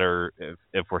any better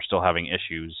if we're still having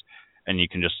issues, and you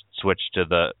can just switch to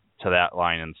that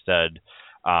line instead.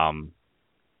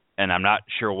 And I'm not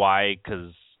sure why,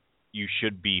 because you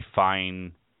should be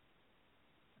fine,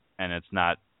 and it's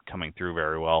not coming through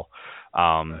very well.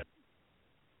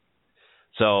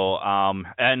 So,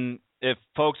 and if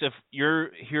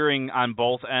you're hearing on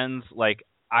both ends, like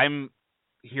I'm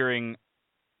hearing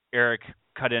Eric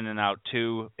cut in and out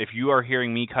too. If you are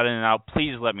hearing me cut in and out,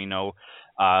 please let me know.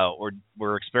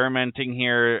 We're experimenting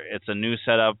here. It's a new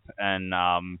setup, and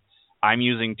I'm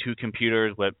using two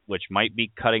computers, which might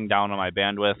be cutting down on my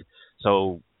bandwidth.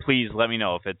 So please let me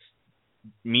know if it's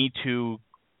me too.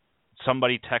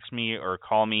 Somebody text me or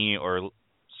call me or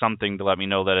something to let me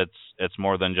know that it's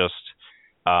more than just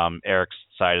Eric's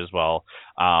side as well.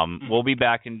 We'll be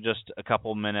back in just a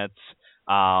couple minutes,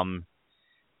 and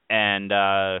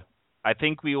I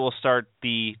think we will start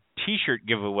the T-shirt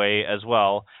giveaway as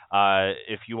well.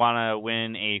 If you want to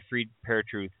win a free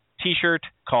Paratruth T-shirt,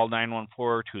 call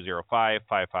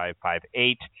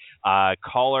 914-205-5558.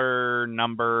 Caller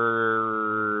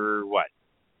number what?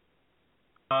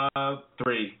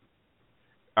 3.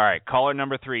 All right, caller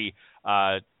number 3.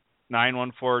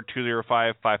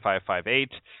 914-205-5558.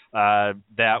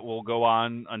 That will go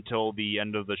on until the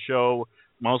end of the show,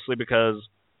 mostly because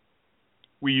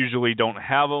we usually don't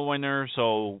have a winner,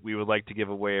 so we would like to give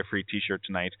away a free T-shirt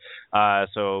tonight.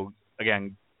 So,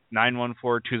 again,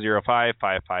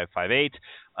 914-205-5558,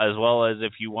 as well as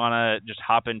if you want to just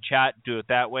hop in chat, do it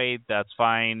that way, that's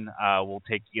fine. We'll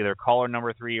take either caller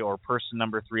number 3 or person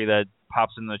number 3 that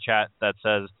pops in the chat that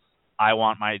says, I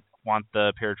want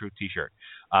the Paratruth T-shirt.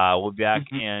 We'll be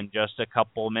back in just a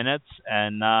couple minutes,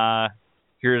 and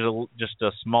here's just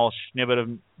a small snippet of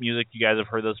music. You guys have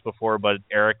heard this before, but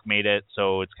Eric made it,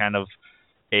 so it's kind of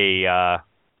a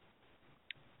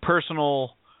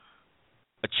personal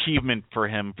achievement for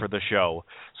him for the show.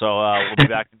 So we'll be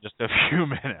back in just a few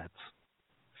minutes.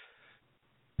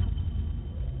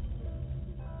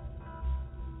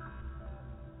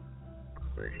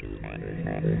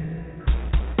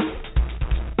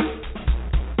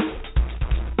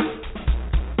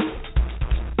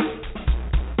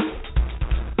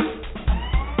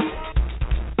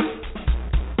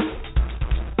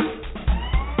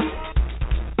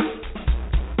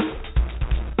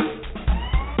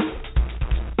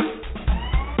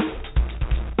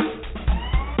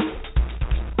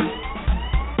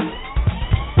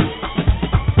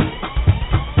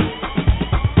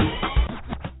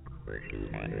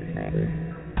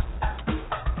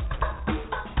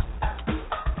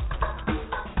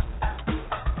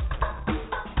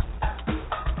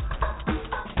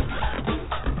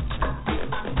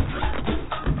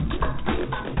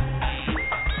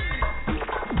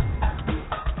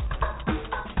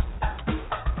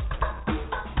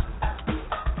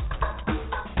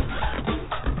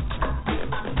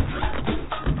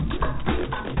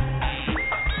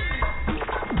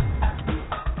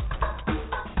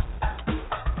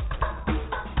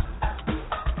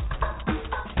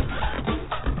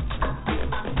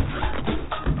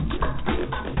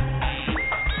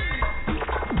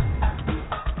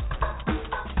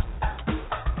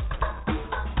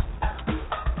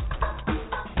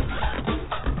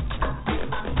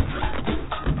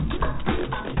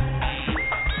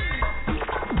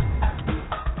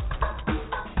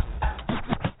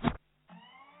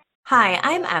 Hi,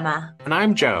 I'm Emma. And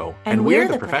I'm Joe. And we're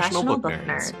the Professional Book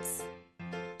Nerds.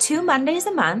 2 Mondays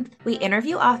a month, we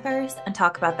interview authors and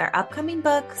talk about their upcoming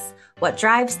books, what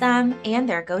drives them, and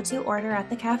their go-to order at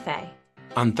the cafe.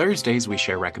 On Thursdays, we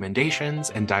share recommendations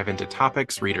and dive into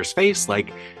topics readers face,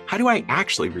 like how do I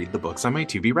actually read the books on my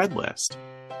to-be-read list?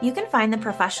 You can find the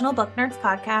Professional Book Nerds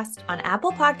podcast on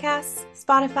Apple Podcasts,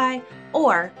 Spotify,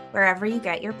 or wherever you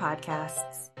get your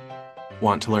podcasts.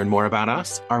 Want to learn more about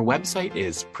us? Our website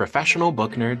is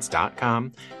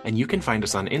professionalbooknerds.com, and you can find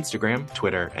us on Instagram,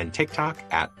 Twitter, and TikTok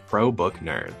at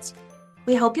ProBookNerds.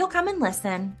 We hope you'll come and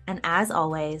listen, and as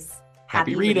always,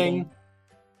 happy reading.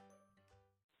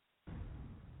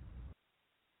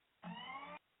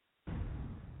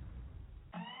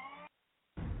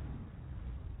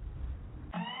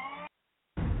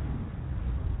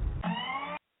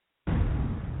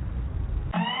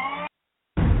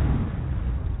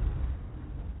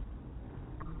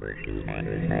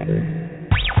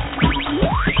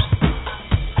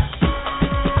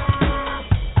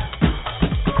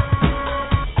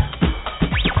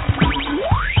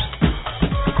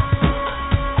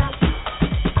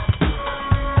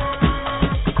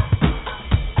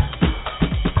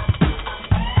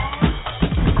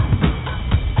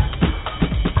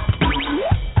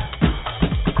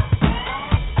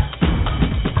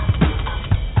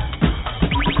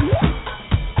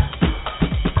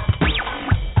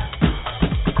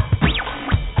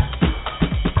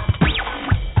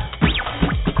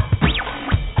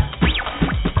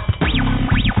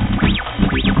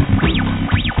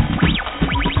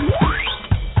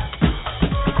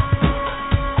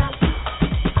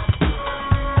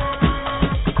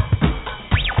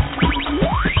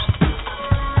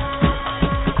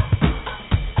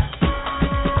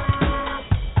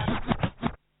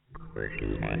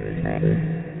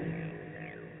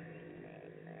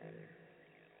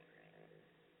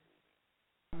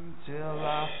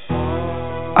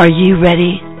 Are you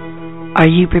ready? Are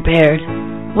you prepared?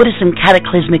 What if some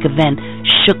cataclysmic event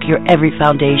shook your every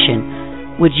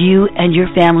foundation? Would you and your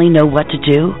family know what to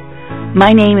do? My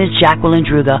name is Jacqueline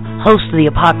Druga, host of the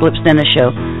Apocalypse Dinner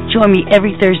Show. Join me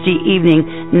every Thursday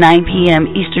evening, 9 p.m.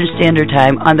 Eastern Standard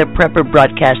Time on the Prepper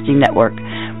Broadcasting Network.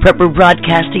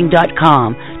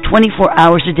 PrepperBroadcasting.com. 24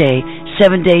 hours a day,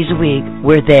 7 days a week.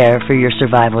 We're there for your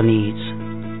survival needs.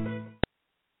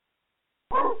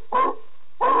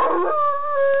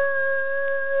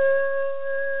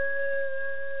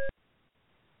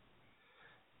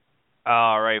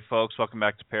 All right, folks, welcome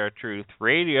back to Paratruth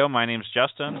Radio. My name's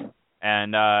Justin,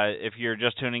 and if you're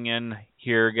just tuning in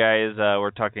here, guys,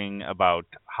 we're talking about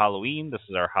Halloween. This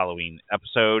is our Halloween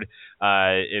episode.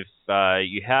 If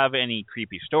you have any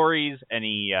creepy stories,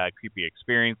 any creepy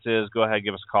experiences, go ahead and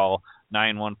give us a call,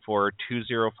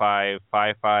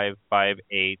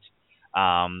 914-205-5558.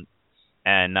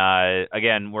 And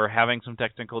again, we're having some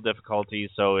technical difficulties,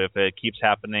 so if it keeps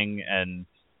happening, and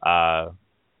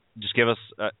just give us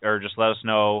or just let us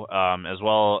know, as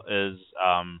well as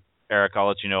Eric, I'll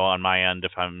let you know on my end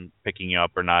if I'm picking you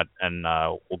up or not, and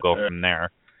we'll go from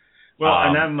there. Well,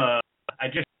 and I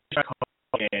just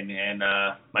called in, and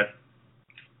my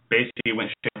basically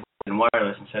went straight to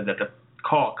wireless and said that the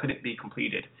call couldn't be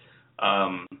completed.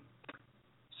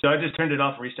 So I just turned it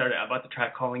off and restarted. I'm about to try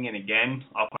calling in again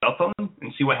off my cell phone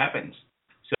and see what happens.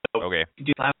 So okay, you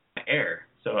do have air.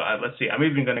 So let's see. I'm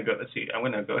even gonna go. Let's see. I'm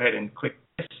gonna go ahead and click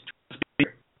this.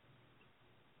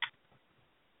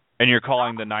 And you're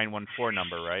calling the 914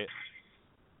 number, right?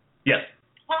 Yes.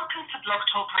 Welcome to Blog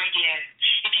Talk Radio.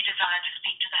 If you desire to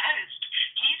speak to the host,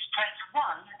 please press 1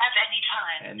 at any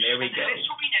time. And there we go. The host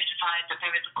will be notified that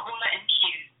there is a caller in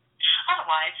queue.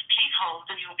 Otherwise, please hold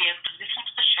and you'll be able to listen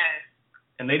to the show.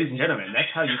 And ladies and gentlemen,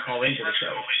 that's how you call into the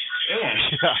show. And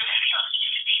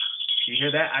you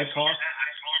hear that? I talk,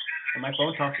 and my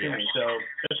phone talks to me. So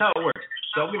that's how it works.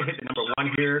 So I'm going to hit the number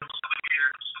 1 here.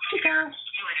 You are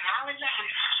now in the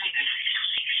host.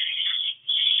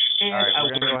 All right, we're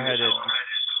going to go ahead and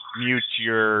mute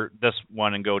this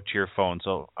one and go to your phone.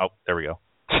 So, there we go.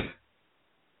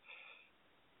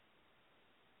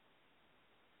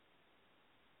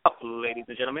 Ladies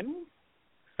and gentlemen.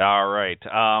 All right.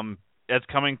 It's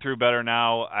coming through better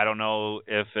now. I don't know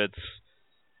if this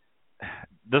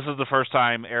is the first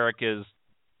time Eric is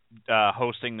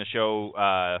hosting the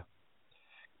show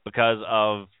because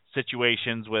of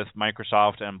situations with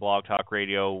Microsoft and Blog Talk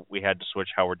Radio. We had to switch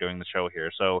how we're doing the show here.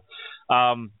 So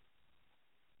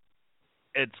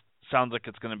it sounds like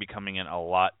it's going to be coming in a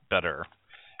lot better.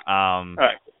 All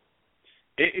right.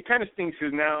 It kind of stinks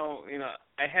because now,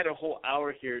 I had a whole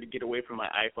hour here to get away from my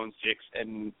iPhone 6,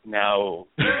 and now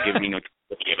you give me no chance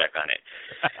to get back on it.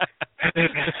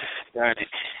 Darn it.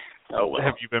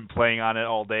 Have you been playing on it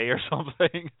all day or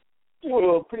something?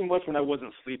 Well, pretty much when I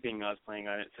wasn't sleeping, I was playing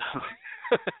on it.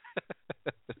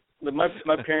 So my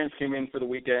parents came in for the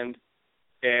weekend,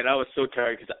 and I was so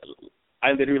tired because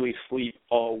I literally sleep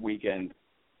all weekend.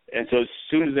 And so as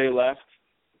soon as they left,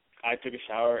 I took a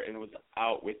shower and was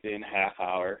out within half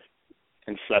hour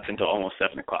and slept until almost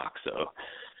 7 o'clock. So,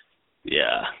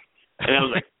 yeah. And I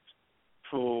was like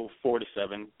 4 to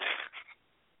 7.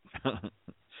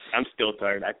 I'm still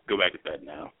tired. I can go back to bed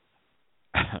now.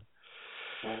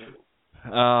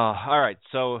 All right.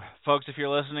 So, folks, if you're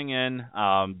listening in,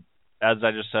 as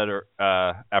I just said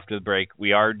after the break,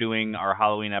 we are doing our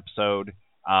Halloween episode.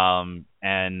 And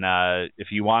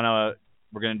if you want to,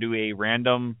 we're going to do a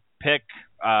random pick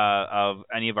of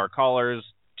any of our callers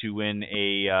to win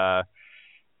a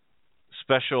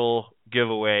special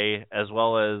giveaway, as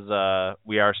well as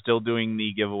we are still doing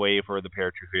the giveaway for the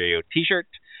Paratruth Radio t-shirt,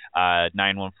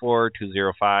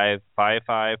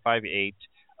 914-205-5558.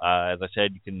 As I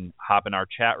said, you can hop in our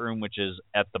chat room, which is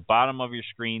at the bottom of your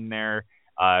screen there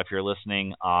if you're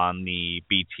listening on the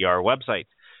BTR website.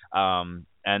 And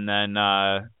then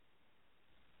I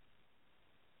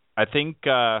think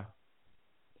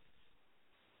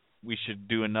we should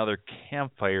do another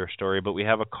campfire story, but we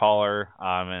have a caller,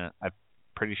 and I'm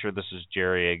pretty sure this is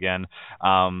Jerry again.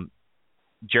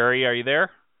 Jerry, are you there?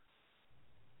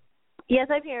 Yes,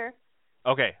 I'm here.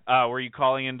 Okay. Were you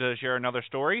calling in to share another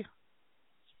story?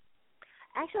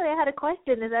 Actually, I had a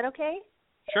question. Is that okay?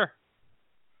 Sure.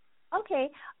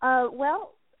 Okay.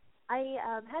 Well, I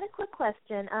had a quick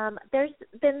question. There's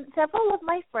been several of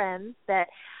my friends that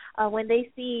when they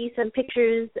see some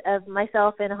pictures of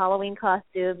myself in a Halloween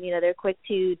costume, they're quick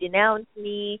to denounce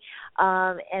me,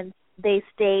 and they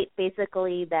state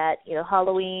basically that,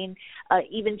 Halloween,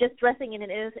 even just dressing in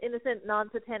an innocent,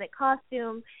 non-satanic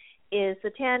costume is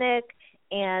satanic,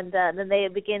 and then they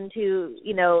begin to,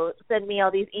 send me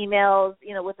all these emails,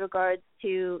 with regards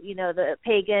to, the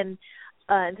pagan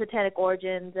and satanic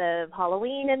origins of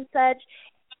Halloween and such.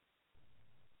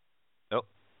 Oh.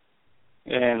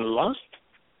 And lost?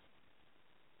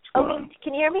 Oh,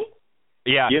 can you hear me?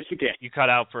 Yeah. Yes, you can. You cut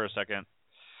out for a second.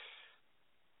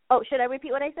 Oh, should I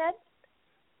repeat what I said?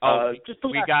 Just the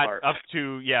we last got part. up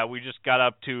to, we just got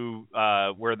up to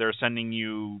where they're sending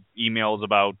you emails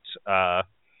about the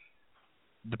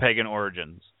pagan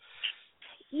origins.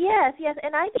 Yes,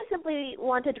 and I just simply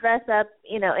want to dress up,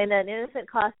 in an innocent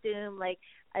costume. Like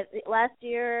last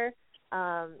year,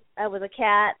 I was a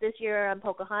cat. This year, I'm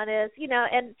Pocahontas.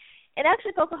 And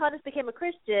actually, Pocahontas became a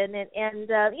Christian, and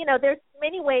there's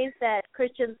many ways that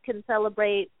Christians can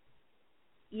celebrate,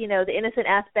 the innocent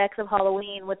aspects of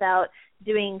Halloween without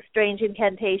doing strange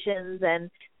incantations and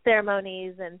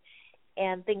ceremonies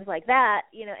and things like that.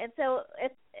 And so,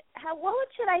 what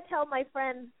should I tell my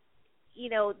friends,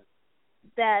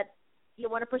 that you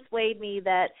want to persuade me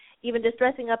that even just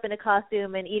dressing up in a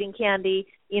costume and eating candy,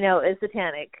 is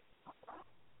satanic?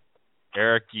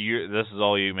 Eric, this is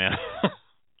all you, man.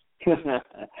 I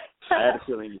had a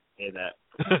feeling you'd say that.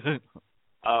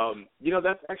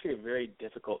 That's actually a very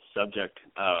difficult subject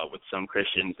with some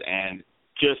Christians. And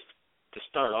just to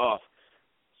start off,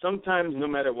 sometimes no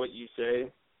matter what you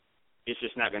say, it's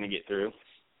just not going to get through.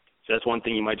 So that's one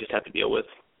thing you might just have to deal with.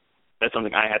 That's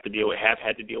something I have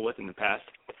had to deal with in the past.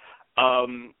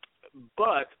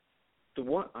 But the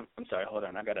one, I'm sorry, hold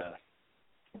on, I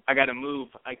gotta move.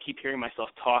 I keep hearing myself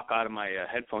talk out of my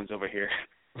headphones over here.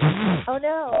 Oh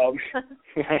no.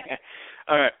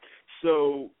 All right.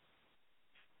 So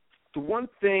the one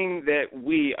thing that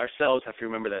we ourselves have to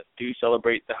remember that do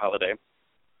celebrate the holiday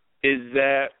is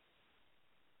that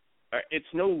it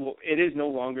is no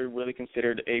longer really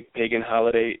considered a pagan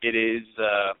holiday. It is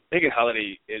pagan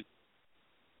holiday is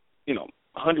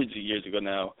hundreds of years ago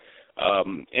now,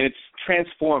 and it's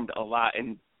transformed a lot.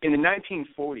 And in the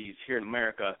 1940s here in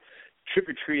America,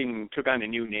 trick-or-treating took on a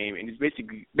new name, and it's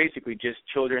basically just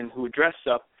children who would dress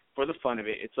up for the fun of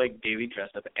it. It's like daily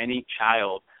dress up. Any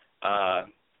child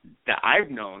that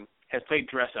I've known has played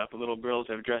dress up. Little girls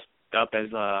have dressed up as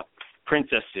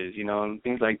princesses, and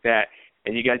things like that.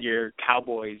 And you got your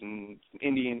cowboys and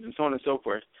Indians and so on and so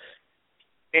forth.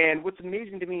 And what's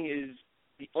amazing to me is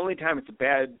the only time it's a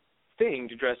bad thing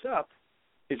to dress up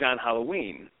is on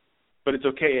Halloween, but it's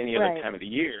okay any other time of the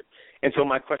year. And so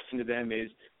my question to them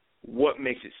is, what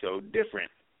makes it so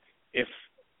different? If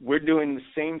we're doing the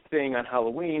same thing on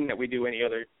Halloween that we do any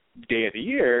other day of the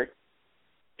year,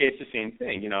 it's the same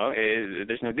thing,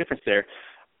 there's no difference there.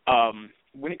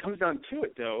 When it comes down to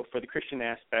it, though, for the Christian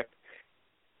aspect,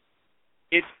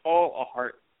 it's all a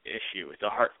heart issue. It's a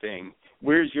heart thing.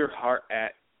 Where's your heart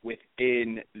at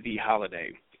within the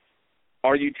holiday?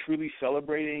 Are you truly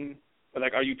celebrating But,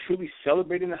 like, are you truly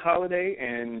celebrating the holiday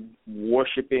and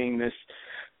worshiping this,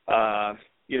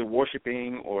 either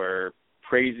worshiping or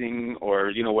praising or,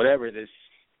 you know, whatever, this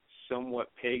somewhat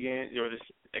pagan or this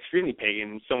extremely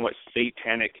pagan, somewhat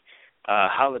satanic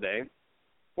holiday?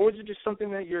 Or is it just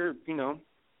something that you're, you know,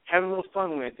 having a little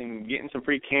fun with and getting some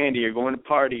free candy or going to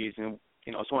parties and,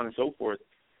 you know, so on and so forth?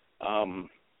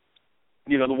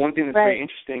 You know, the one thing that's very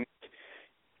interesting,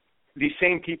 these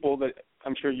same people that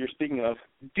I'm sure you're speaking of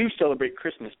do celebrate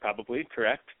Christmas probably,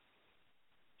 correct?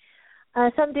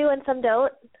 Some do and some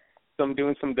don't. Some do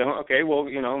and some don't. Okay, well,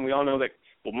 you know, we all know that,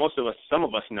 well, some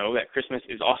of us know that Christmas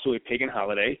is also a pagan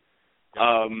holiday.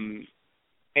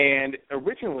 And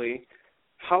originally,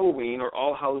 Halloween or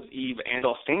All Hallows Eve and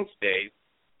All Saints Day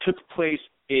took place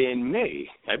in May,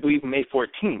 I believe May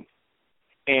 14th.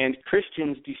 And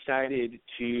Christians decided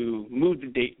to move the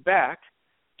date back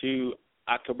to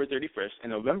October 31st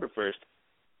and November 1st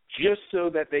just so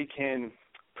that they can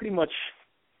pretty much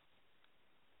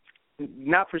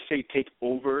not per se take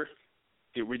over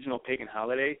the original pagan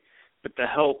holiday, but to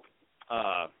help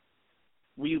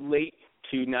relate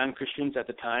to non-Christians at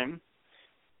the time.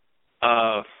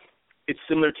 It's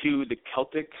similar to the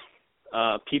Celtic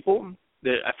people.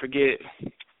 I forget.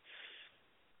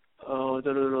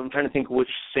 I'm trying to think which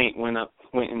saint went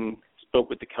and spoke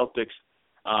with the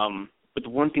Celtics. But the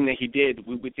one thing that he did,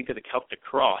 we think of the Celtic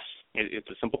cross. It's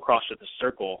a simple cross with a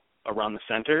circle around the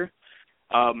center.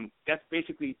 That's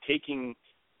basically taking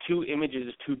two images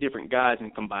of two different gods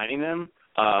and combining them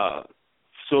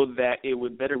so that it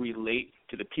would better relate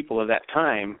to the people of that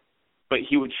time. But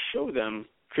he would show them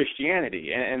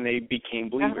Christianity, and they became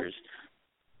believers,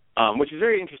 which is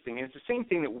very interesting. And it's the same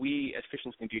thing that we as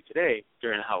Christians can do today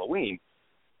during Halloween.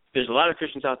 There's a lot of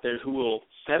Christians out there who will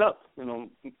set up, you know,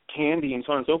 candy and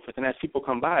so on and so forth, and as people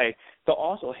come by, they'll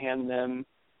also hand them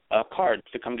cards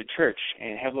to come to church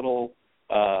and have little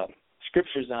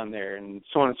scriptures on there and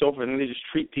so on and so forth, and they just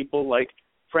treat people like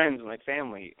friends and like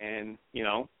family. And, you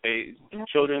know,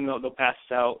 children, they'll pass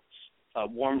out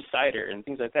warm cider and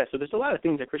things like that. So there's a lot of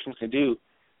things that Christians can do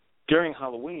during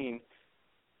Halloween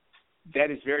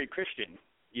that is very Christian,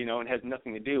 you know, and has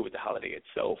nothing to do with the holiday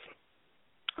itself.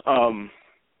 And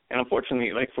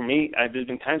unfortunately, like for me, there's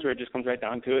been times where it just comes right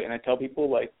down to it, and I tell people,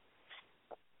 like,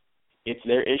 it's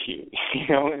their issue, you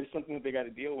know, and it's something that they got to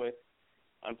deal with,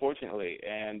 unfortunately.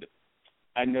 And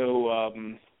I know,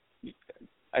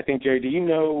 I think, Jerry, do you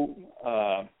know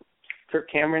Kirk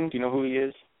Cameron? Do you know who he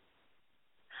is?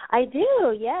 I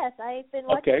do, yes. I've been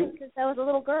watching him since I was a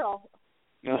little girl.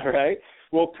 All right.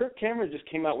 Well, Kirk Cameron just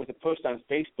came out with a post on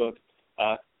Facebook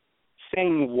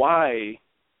saying why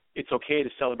it's okay to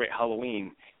celebrate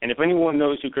Halloween. And if anyone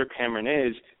knows who Kirk Cameron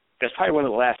is, that's probably one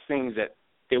of the last things that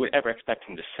they would ever expect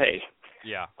him to say.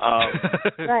 Yeah.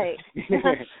 Right.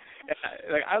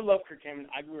 Like, I love Kirk Cameron.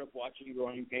 I grew up watching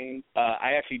Growing Pains.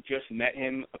 I actually just met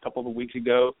him a couple of weeks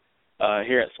ago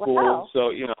here at school. Wow. So,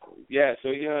 you know,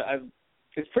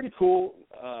 it's pretty cool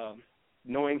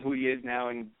knowing who he is now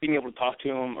and being able to talk to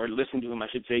him, or listen to him, I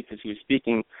should say, because he was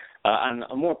speaking on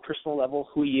a more personal level,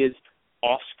 who he is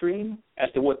off screen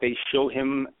as to what they show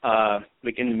him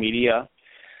like in the media.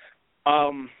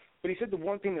 But he said the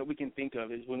one thing that we can think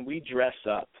of is when we dress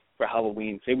up for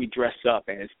Halloween, say we dress up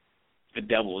as the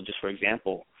devil, just for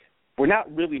example, we're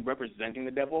not really representing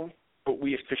the devil, but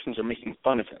we as Christians are making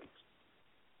fun of him.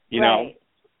 You know?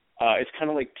 It's kind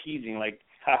of like teasing, like,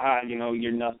 haha, you know,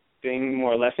 you're nothing,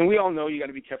 more or less. And we all know you got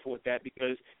to be careful with that,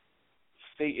 because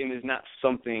Satan is not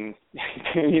something,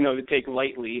 you know, to take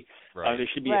lightly. Right. There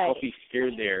should be a healthy fear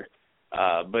there.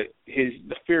 But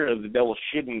the fear of the devil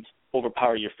shouldn't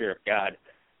overpower your fear of God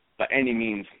by any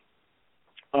means.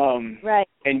 Right.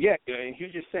 And yeah, and he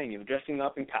was just saying, you know, dressing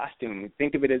up in costume,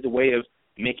 think of it as a way of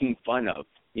making fun of,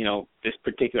 you know, this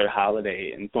particular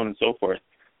holiday and so on and so forth.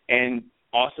 And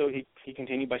also he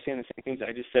continued by saying the same things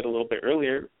I just said a little bit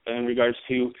earlier in regards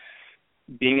to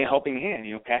being a helping hand,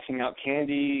 you know, passing out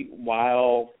candy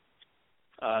while,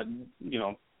 you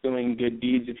know, doing good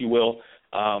deeds, if you will,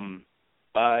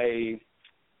 by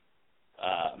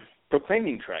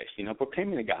proclaiming Christ, you know,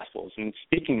 proclaiming the Gospels and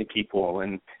speaking to people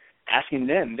and asking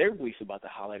them their beliefs about the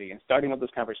holiday and starting up those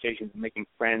conversations and making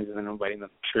friends and then inviting them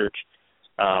to church,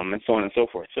 and so on and so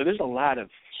forth. So there's a lot of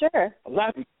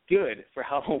good for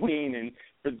Halloween and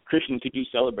for Christians who do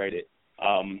celebrate it.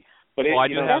 But I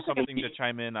do have something to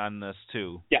chime in on this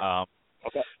too. Yeah.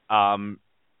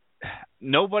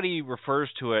 Nobody refers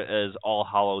to it as All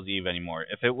Hallows Eve anymore.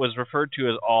 If it was referred to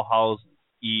as All Hallows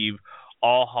Eve,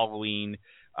 All Halloween,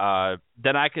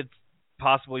 then I could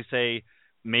possibly say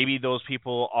maybe those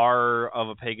people are of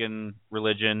a pagan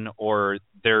religion, or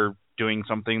they're doing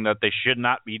something that they should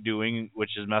not be doing,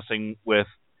 which is messing with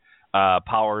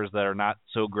powers that are not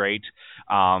so great.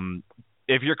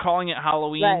 If you're calling it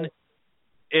Halloween,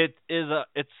 it's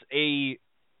a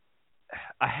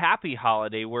happy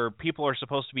holiday where people are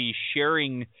supposed to be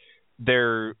sharing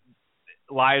their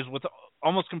lives with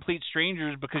almost complete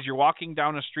strangers, because you're walking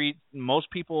down a street. Most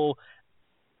people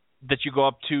that you go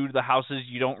up to the houses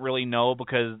you don't really know,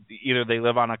 because either they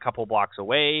live on a couple blocks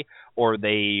away or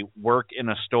they work in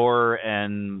a store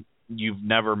and you've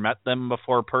never met them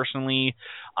before personally.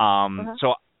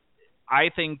 So I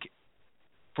think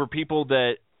for people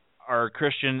that are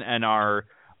Christian and are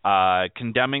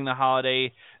condemning the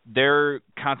holiday, they're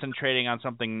concentrating on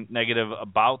something negative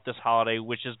about this holiday,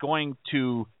 which is going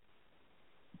to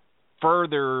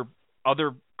further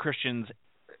other Christians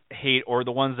hate, or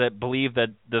the ones that believe that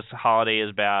this holiday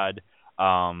is bad,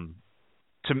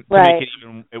 to make it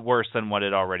even worse than what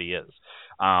it already is.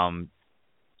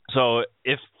 So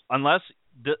unless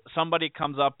somebody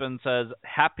comes up and says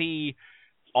Happy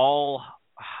All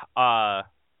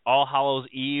Hallows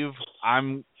Eve,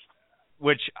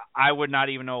 which I would not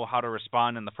even know how to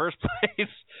respond in the first place.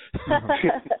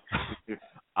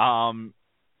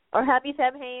 Or Happy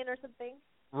Samhain or something.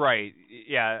 Right.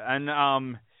 Yeah, and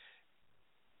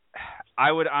I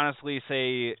would honestly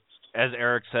say, as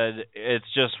Eric said, it's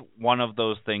just one of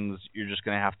those things you're just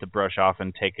going to have to brush off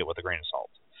and take it with a grain of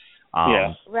salt.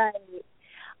 Right.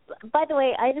 By the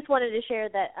way, I just wanted to share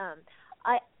that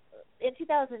in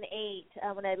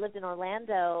 2008, when I lived in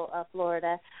Orlando,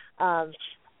 Florida,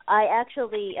 I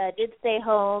actually did stay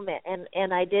home,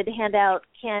 and I did hand out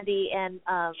candy and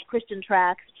Christian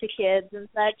tracts to kids and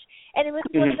such. And it was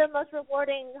one of the most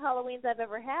rewarding Halloweens I've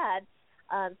ever had,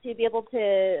 to be able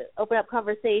to open up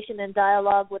conversation and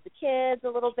dialogue with the kids a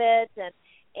little bit.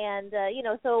 And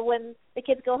so when the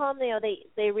kids go home,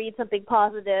 they read something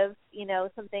positive,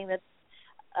 something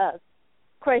that's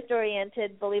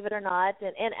Christ-oriented, believe it or not.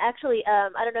 And actually, I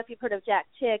don't know if you've heard of Jack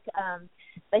Chick,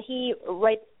 but he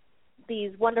writes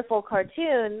these wonderful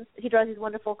cartoons. He draws these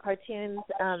wonderful cartoons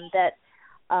that,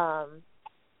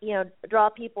 draw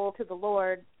people to the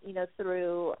Lord,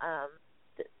 through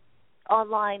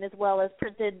online as well as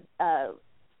printed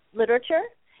literature.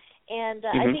 And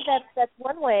I think that's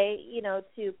one way,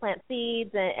 to plant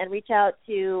seeds and reach out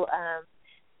to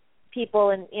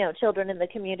people and, children in the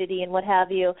community and what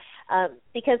have you.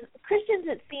 Because Christians,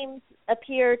 it seems,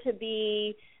 appear to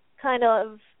be kind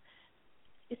of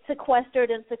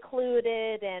sequestered and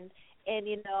secluded and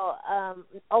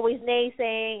always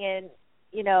naysaying and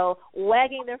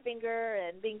wagging their finger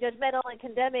and being judgmental and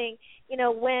condemning,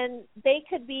 when they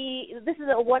could be. This is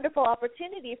a wonderful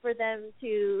opportunity for them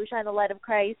to shine the light of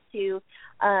Christ to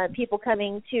people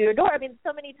coming to your door. I mean,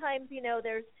 so many times,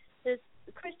 there's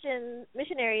Christian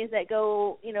missionaries that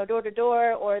go, door to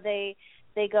door, or they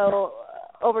go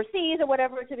overseas or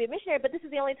whatever to be a missionary, but this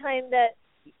is the only time that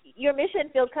your mission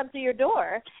field comes to your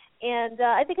door. And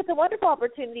I think it's a wonderful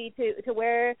opportunity to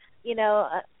wear,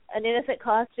 an innocent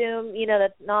costume,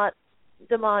 that's not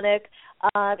demonic,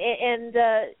 and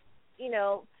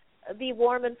be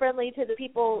warm and friendly to the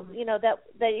people,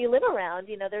 that you live around.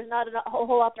 There's not a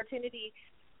whole opportunity.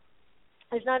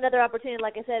 There's not another opportunity,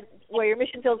 like I said, where your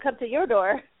mission field comes to your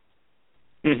door.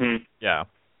 Yeah.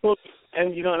 Well,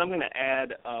 and and I'm going to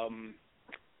add,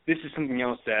 this is something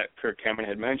else that Kirk Cameron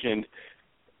had mentioned.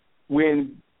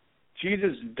 When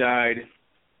Jesus died,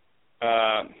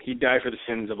 he died for the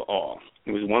sins of all.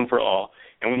 He was one for all.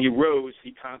 And when he rose,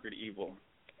 he conquered evil.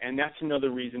 And that's another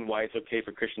reason why it's okay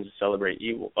for Christians to celebrate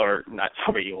evil, or not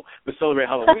celebrate evil, but celebrate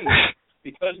Halloween.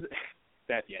 Because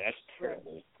that's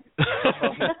terrible.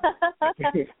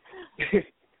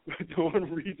 The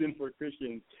one reason for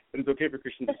Christians that it's okay for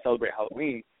Christians to celebrate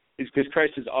Halloween is because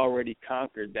Christ has already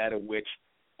conquered that of which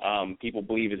people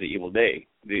believe is the evil day.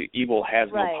 The evil has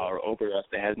no power over us.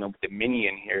 It has no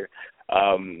dominion here.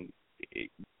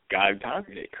 God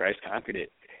conquered it. Christ conquered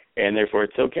it. And therefore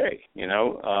it's okay,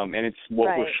 and it's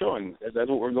what we're showing. That's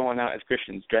what we're going out as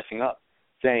Christians, dressing up,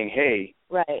 saying, hey,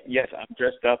 yes, I'm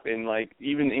dressed up in,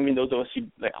 even those of us who,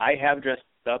 I have dressed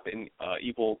up in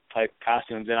evil type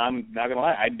costumes, and I'm not going to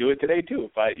lie, I'd do it today too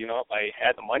if I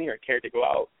had the money or cared to go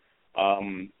out,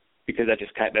 because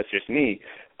that's just me.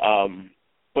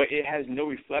 But it has no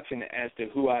reflection as to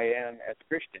who I am as a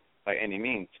Christian by any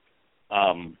means.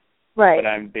 But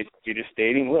I'm basically just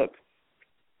stating, look,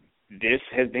 this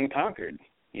has been conquered.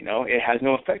 It has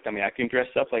no effect on me. I can dress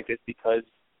up like this because,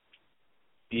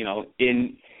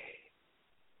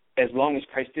 as long as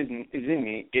Christ is in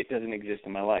me, it doesn't exist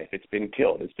in my life. It's been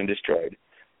killed. It's been destroyed.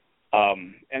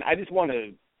 And I just want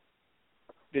to,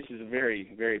 this is a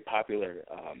very, very popular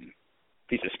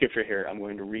piece of scripture here I'm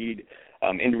going to read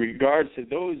in regards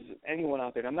to anyone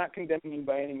out there. I'm not condemning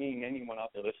by any means anyone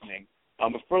out there listening,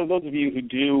 but for those of you who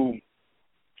do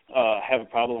have a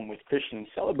problem with Christians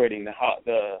celebrating the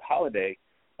holiday,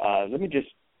 let me just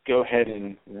go ahead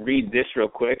and read this real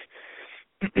quick.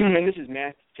 And this is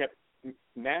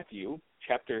Matthew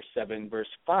chapter 7, verse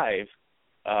 5,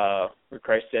 where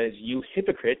Christ says, "You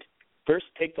hypocrite, first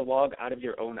take the log out of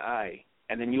your own eye,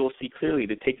 and then you will see clearly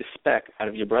to take the speck out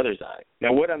of your brother's eye."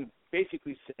 Now, what I'm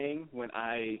basically saying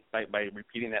by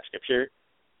repeating that scripture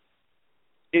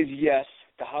is, yes,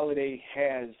 the holiday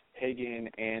has pagan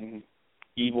and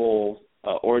evil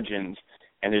origins,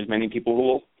 and there's many people who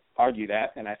will argue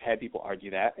that, and I've had people argue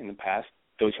that in the past,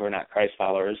 those who are not Christ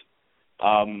followers.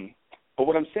 But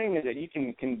what I'm saying is that you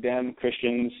can condemn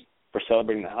Christians for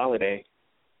celebrating the holiday,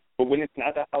 but when it's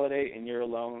not the holiday and you're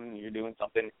alone and you're doing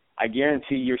something, I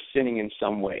guarantee you're sinning in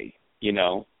some way,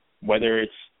 whether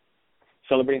it's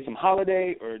celebrating some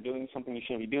holiday or doing something you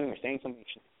shouldn't be doing or saying something you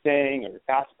shouldn't be saying or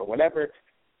gossip or whatever.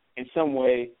 In some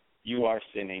way, you are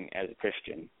sinning as a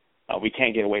Christian. We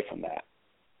can't get away from that.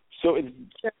 So it's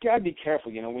got to be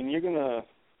careful, when you're going to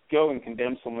go and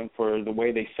condemn someone for the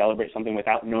way they celebrate something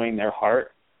without knowing their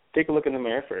heart, take a look in the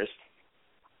mirror first.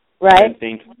 Right. And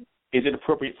think, is it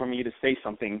appropriate for me to say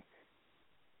something,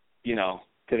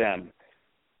 to them?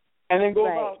 And then go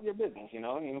about your business,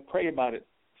 pray about it,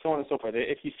 so on and so forth.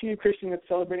 If you see a Christian that's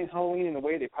celebrating Halloween in a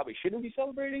way they probably shouldn't be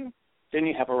celebrating, then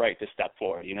you have a right to step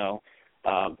forward,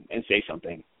 and say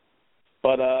something.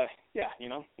 But,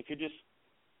 if you're just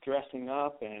dressing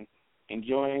up and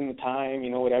enjoying the time,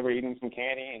 whatever, eating some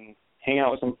candy and hanging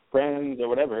out with some friends or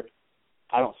whatever,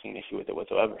 I don't see an issue with it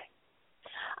whatsoever.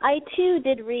 I, too,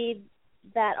 did read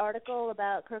that article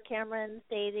about Kirk Cameron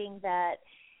stating that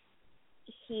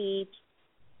he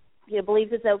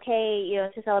believes it's okay,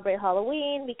 to celebrate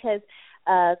Halloween because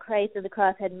Christ of the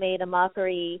Cross had made a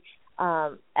mockery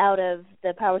out of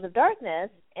the powers of darkness.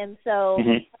 And so,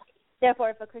 therefore,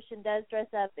 if a Christian does dress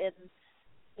up in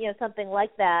something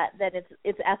like that, then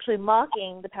it's actually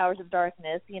mocking the powers of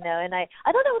darkness, and I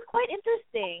thought that was quite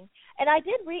interesting. And I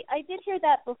did hear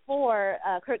that before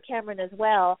Kirk Cameron as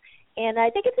well, and I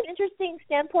think it's an interesting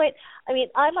standpoint. I mean,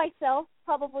 I myself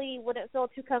probably wouldn't feel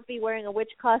too comfy wearing a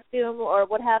witch costume or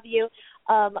what have you,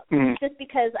 just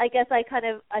because I guess I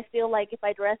feel like if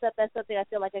I dress up as something, I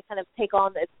feel like I kind of take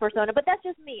on its persona. But that's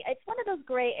just me. It's one of those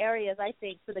gray areas, I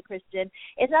think, for the Christian.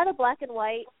 It's not a black and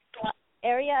white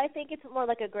area. I think it's more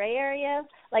like a gray area.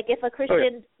 Like if a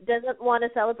Christian doesn't want to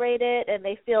celebrate it and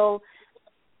they feel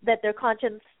that their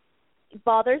conscience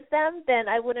bothers them, then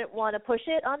I wouldn't want to push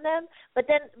it on them. But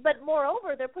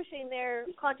moreover, they're pushing their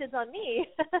conscience on me.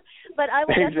 But I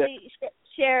would definitely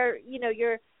share,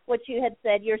 what you had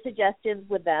said, your suggestions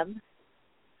with them.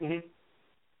 Mm-hmm.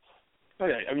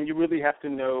 Okay. I mean, you really have to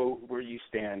know where you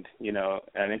stand,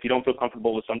 and if you don't feel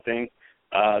comfortable with something,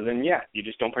 then you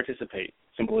just don't participate.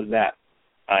 Simple as that.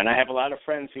 And I have a lot of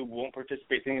friends who won't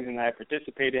participate in things that I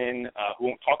participate in, who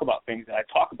won't talk about things that I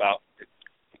talk about.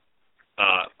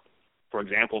 For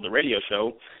example, the radio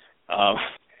show,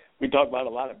 we talk about a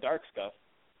lot of dark stuff.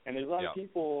 And there's a lot of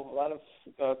people,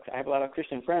 I have a lot of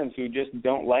Christian friends who just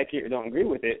don't like it or don't agree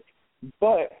with it.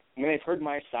 But when they've heard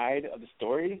my side of the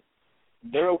story,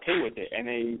 they're okay with it. And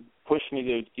they push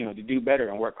me to do better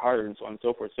and work harder and so on and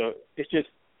so forth. So it's just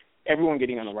everyone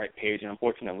getting on the right page. And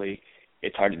unfortunately,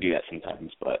 it's hard to do that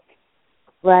sometimes. But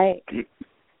right.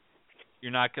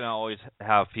 You're not going to always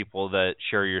have people that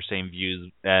share your same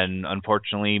views. And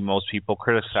unfortunately, most people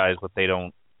criticize what they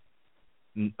don't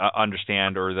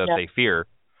understand or that they fear.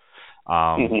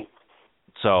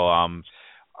 So, all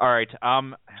right.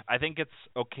 I think it's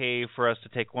okay for us to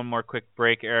take one more quick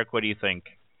break. Eric, what do you think?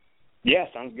 Yeah,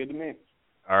 sounds good to me.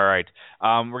 All right.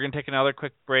 We're going to take another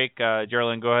quick break.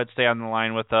 Geraldine, go ahead, stay on the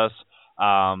line with us.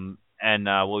 And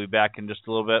we'll be back in just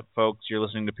a little bit, folks. You're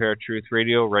listening to Paratruth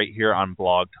Radio right here on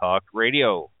Blog Talk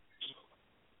Radio.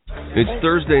 It's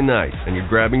Thursday night, and you're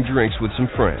grabbing drinks with some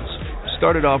friends.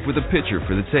 Started off with a pitcher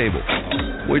for the table,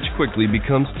 which quickly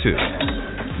becomes two.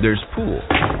 There's pool.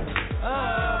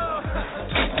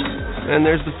 And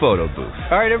there's the photo booth.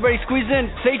 All right, everybody squeeze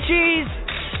in. Say cheese!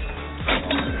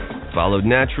 Followed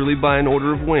naturally by an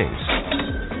order of wings.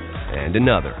 And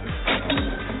another.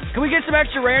 Can we get some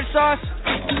extra ranch sauce?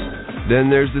 Then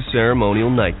there's the ceremonial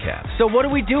nightcap. So what are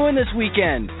we doing this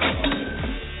weekend?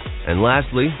 And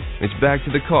lastly, it's back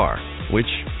to the car, which,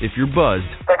 if you're buzzed,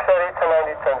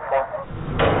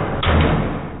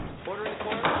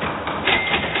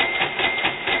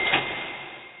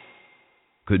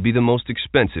 could be the most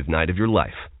expensive night of your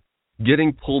life.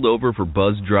 Getting pulled over for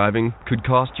buzz driving could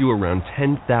cost you around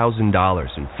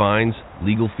 $10,000 in fines,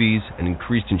 legal fees, and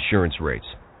increased insurance rates.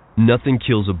 Nothing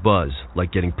kills a buzz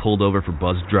like getting pulled over for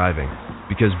buzz driving,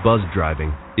 because buzz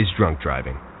driving is drunk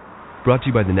driving. Brought to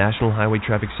you by the National Highway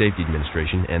Traffic Safety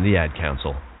Administration and the Ad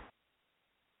Council.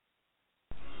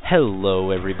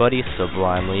 Hello everybody,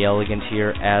 Sublimely Elegant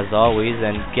here as always,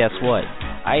 and guess what?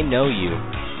 I know you.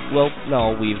 Well,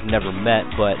 no, we've never met,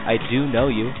 but I do know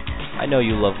you. I know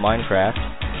you love Minecraft.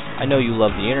 I know you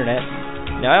love the internet.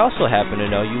 Now I also happen to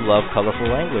know you love colorful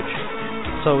language.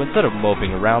 So instead of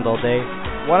moping around all day,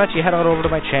 why don't you head on over to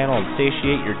my channel and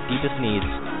satiate your deepest needs.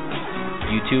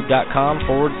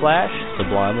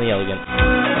 YouTube.com/Sublimely Elegant.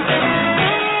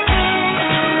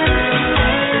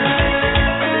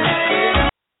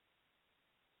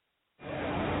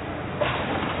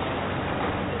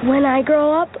 When I grow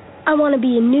up, I want to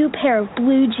be a new pair of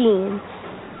blue jeans.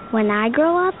 When I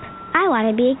grow up, I want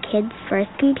to be a kid's first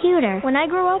computer. When I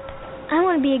grow up, I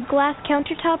want to be a glass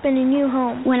countertop in a new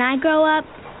home. When I grow up,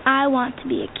 I want to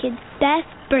be a kid's best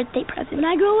birthday present. When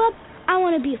I grow up, I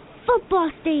want to be a football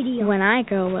stadium. When I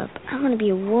grow up, I want to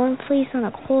be a warm place on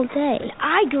a cold day. When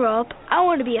I grow up, I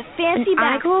want to be a fancy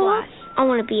backsplash. I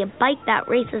want to be a bike that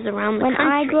races around the country.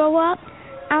 When I grow up,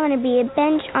 I want to be a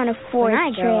bench on a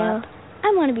forest trail. I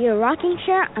want to be a rocking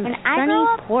chair on a sunny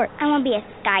porch. I want to be a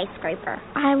skyscraper.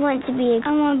 I want to be a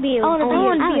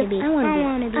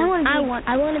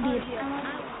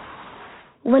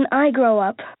When I grow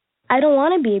up, I don't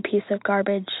want to be a piece of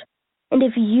garbage. And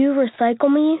if you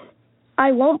recycle me,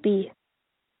 I won't be.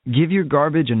 Give your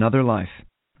garbage another life.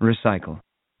 Recycle.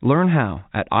 Learn how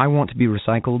at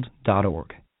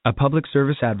iwanttoberecycled.org. A public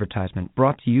service advertisement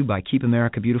brought to you by Keep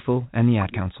America Beautiful and the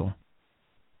Ad Council.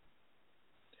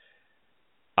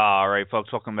 All right,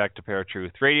 folks, welcome back to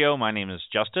Paratruth Radio. My name is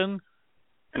Justin.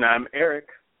 And I'm Eric.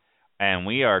 And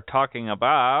we are talking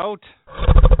about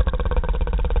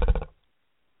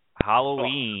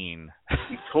Halloween. Oh,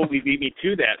 you totally beat me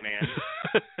to that, man.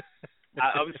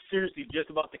 I was seriously just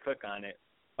about to click on it.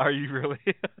 Are you really?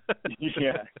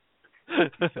 Yeah.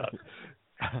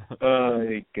 Oh,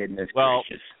 goodness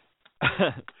gracious.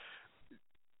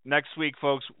 Next week,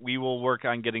 folks, we will work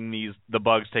on getting the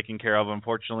bugs taken care of.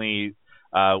 Unfortunately,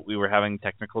 we were having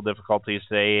technical difficulties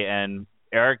today, and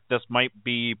Eric, this might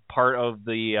be part of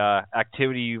the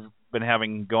activity you've been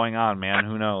having going on, man.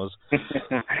 Who knows?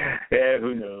 Yeah,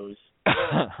 who knows?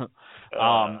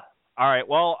 All right.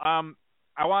 Well,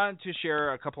 I wanted to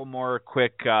share a couple more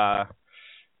quick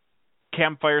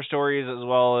campfire stories as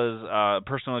well as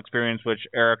personal experience, which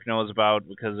Eric knows about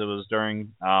because it was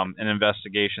during an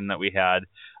investigation that we had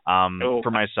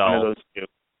for myself. One of those two.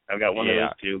 I've got one of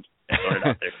those two sorted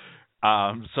out there.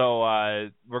 So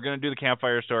we're going to do the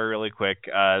campfire story really quick.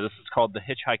 This is called The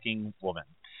Hitchhiking Woman.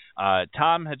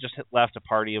 Tom had just left a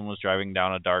party and was driving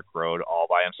down a dark road all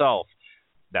by himself.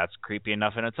 That's creepy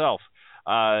enough in itself.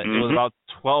 It was about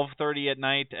 12:30 at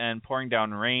night and pouring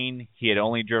down rain. He had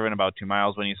only driven about 2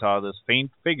 miles when he saw this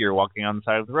faint figure walking on the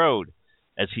side of the road.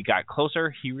 As he got closer,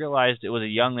 he realized it was a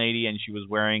young lady and she was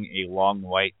wearing a long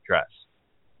white dress.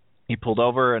 He pulled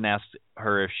over and asked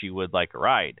her if she would like a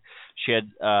ride. She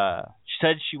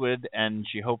said she would, and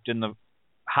she hoped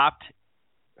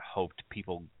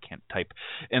people can't type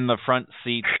in the front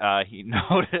seat. He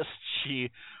noticed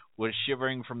she was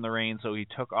shivering from the rain, so he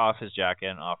took off his jacket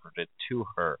and offered it to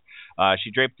her.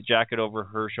 She draped the jacket over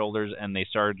her shoulders, and they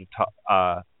started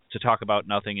to talk about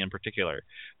nothing in particular.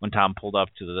 When Tom pulled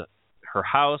up to her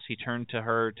house, he turned to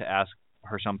her to ask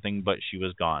her something, but she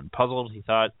was gone. Puzzled, he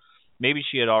thought maybe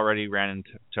she had already ran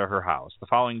into her house. The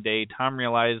following day, Tom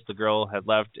realized the girl had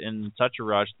left in such a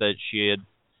rush that she had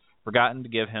forgotten to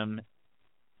give him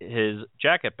his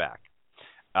jacket back.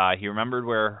 He remembered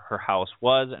where her house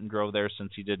was and drove there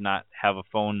since he did not have a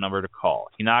phone number to call.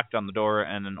 He knocked on the door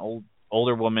and an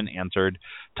older woman answered.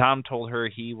 Tom told her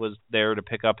he was there to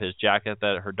pick up his jacket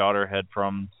that her daughter had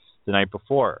from the night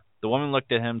before. The woman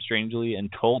looked at him strangely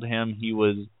and told him he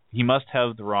must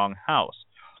have the wrong house.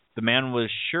 The man was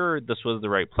sure this was the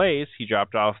right place. He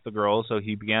dropped off the girl, so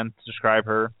he began to describe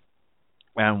her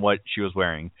and what she was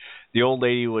wearing. The old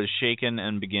lady was shaken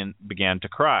and began to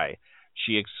cry.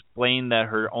 She explained that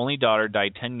her only daughter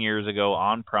died 10 years ago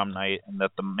on prom night and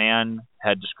that the man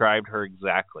had described her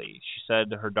exactly. She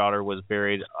said her daughter was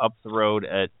buried up the road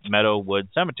at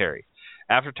Meadowwood Cemetery.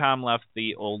 After Tom left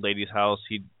the old lady's house,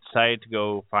 he decided to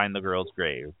go find the girl's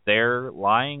grave. There,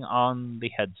 lying on the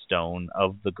headstone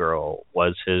of the girl,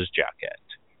 was his jacket.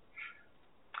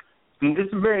 And this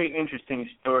is a very interesting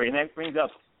story, and that brings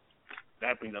up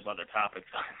other topics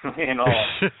and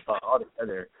all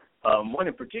together. One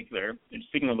in particular,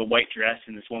 speaking of the white dress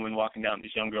and this young girl walking down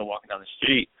the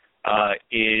street,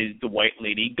 is the White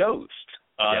Lady Ghost.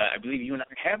 I believe you and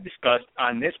I have discussed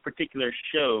on this particular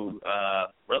show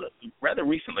rather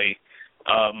recently.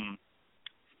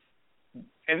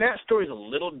 And that story is a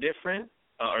little different,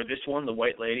 or this one, the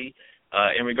White Lady,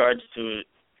 in regards to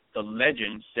the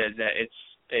legend says that it's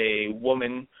a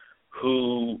woman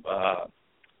who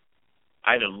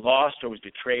either lost or was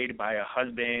betrayed by a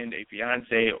husband, a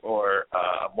fiance, or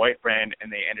a boyfriend,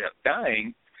 and they ended up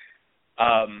dying.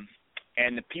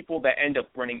 And the people that end up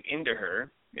running into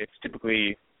her, it's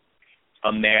typically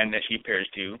a man that she appears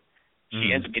to.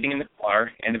 She ends up getting in the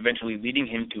car and eventually leading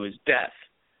him to his death,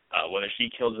 whether she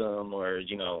kills him or,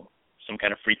 some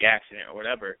kind of freak accident or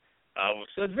whatever.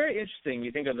 So it's very interesting.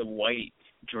 You think of the white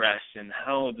dress and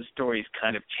how the stories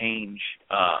kind of change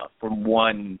from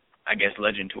one, I guess,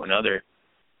 legend to another.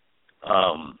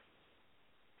 But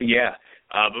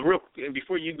real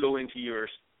before you go into your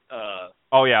I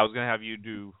was going to have you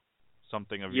do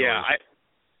something of yours.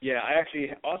 I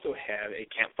actually also have a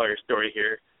campfire story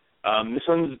here. This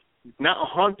one's not a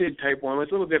haunted type one.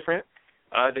 It's a little different.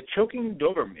 The Choking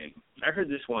Doberman. I heard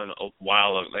this one a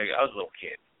while ago. Like, I was a little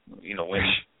kid.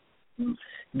 When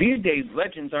these days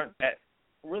legends aren't that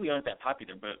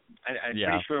popular. But I'm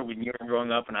pretty sure when you were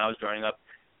growing up and I was growing up,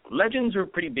 legends were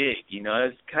pretty big.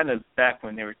 It's kind of back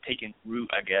when they were taking root,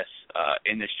 I guess,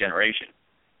 in this generation.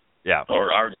 Yeah.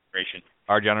 Or our generation.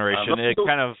 Our generation. It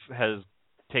kind of has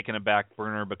taken a back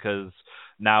burner because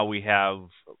now we have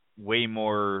way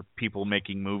more people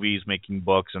making movies, making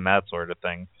books, and that sort of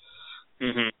thing.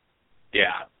 Mm-hmm.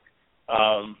 Yeah.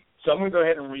 So I'm going to go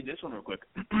ahead and read this one real quick.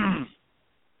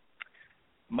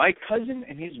 My cousin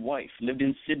and his wife lived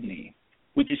in Sydney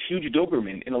with his huge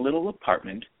Doberman in a little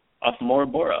apartment off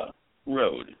Marlborough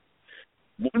Road.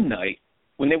 One night,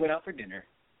 when they went out for dinner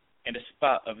and a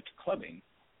spot of its clubbing,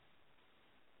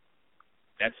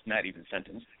 that's not even a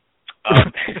sentence.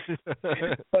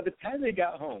 By the time they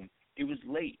got home, it was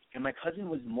late, and my cousin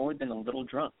was more than a little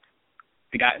drunk.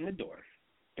 They got in the door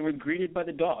and were greeted by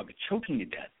the dog choking to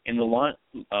death in the lounge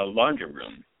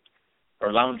room.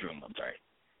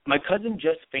 My cousin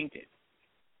just fainted,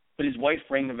 but his wife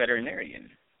rang the veterinarian,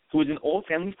 who was an old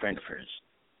family friend of hers,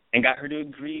 and got her to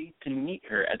agree to meet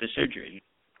her at the surgery.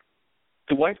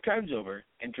 The wife drives over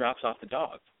and drops off the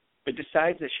dog, but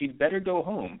decides that she'd better go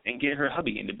home and get her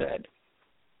hubby into bed.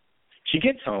 She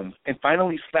gets home and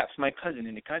finally slaps my cousin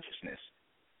into consciousness,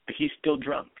 but he's still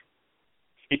drunk.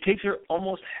 It takes her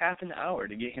almost half an hour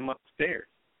to get him upstairs,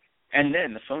 and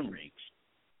then the phone rings.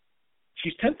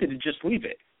 She's tempted to just leave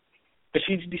it, but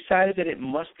she's decided that it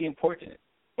must be important,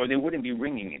 or they wouldn't be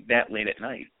ringing that late at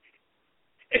night.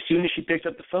 As soon as she picks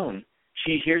up the phone,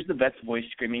 she hears the vet's voice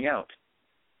screaming out,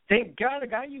 "Thank God I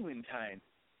got you in time.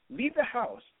 Leave the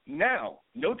house, now,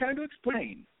 no time to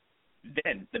explain."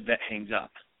 Then the vet hangs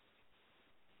up.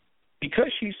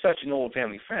 Because she's such an old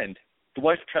family friend, the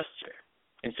wife trusts her,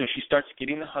 and so she starts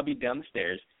getting the hubby down the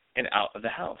stairs and out of the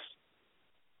house.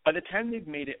 By the time they've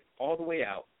made it all the way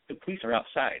out, the police are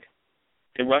outside.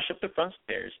 They rush up the front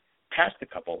stairs, past the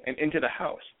couple, and into the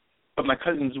house, but my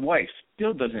cousin's wife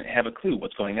still doesn't have a clue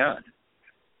what's going on.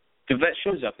 The vet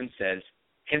shows up and says,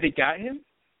 "Have they got him?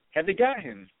 Have they got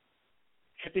him?"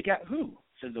 "Have they got who?"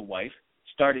 says the wife,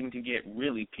 starting to get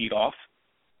really peed off.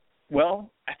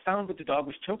 "Well, I found what the dog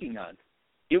was choking on.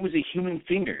 It was a human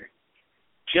finger."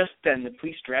 Just then, the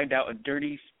police dragged out a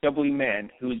dirty, stubbly man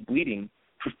who was bleeding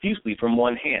profusely from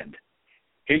one hand.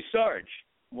 "Hey, Sarge,"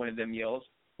 one of them yells,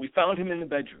 "we found him in the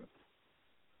bedroom."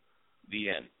 The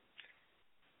end.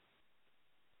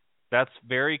 That's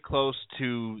very close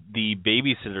to the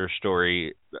babysitter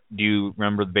story. Do you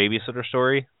remember the babysitter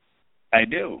story? I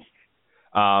do.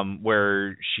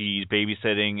 Where she's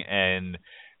babysitting and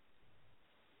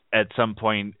at some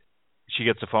point she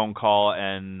gets a phone call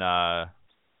and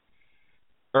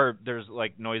or there's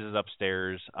like noises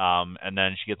upstairs, and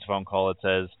then she gets a phone call that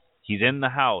says, "He's in the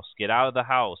house, get out of the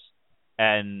house."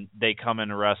 And they come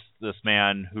and arrest this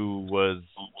man who was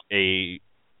a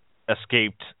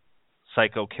escaped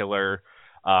psycho killer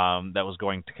that was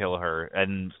going to kill her.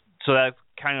 And so that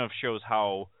kind of shows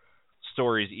how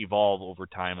stories evolve over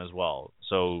time as well.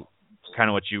 So kind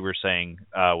of what you were saying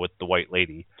with the White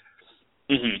Lady.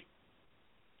 Mm-hmm.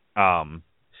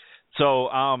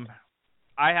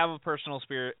 I have a personal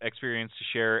experience to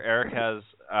share. Eric has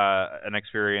an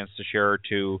experience to share or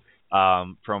two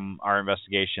from our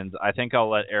investigations. I think I'll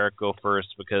let Eric go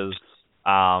first because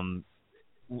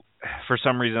for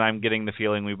some reason I'm getting the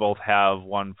feeling we both have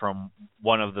one from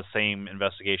one of the same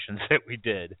investigations that we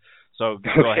did. So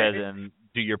go ahead and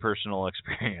do your personal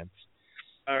experience.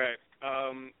 All right.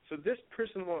 So this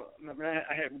person,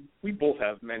 we both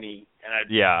have many,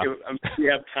 and we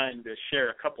have time to share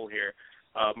a couple here.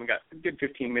 We got a good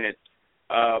 15 minutes.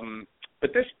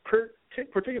 But this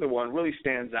particular one really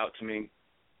stands out to me.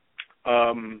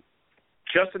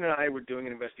 Justin and I were doing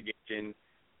an investigation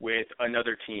with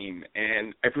another team,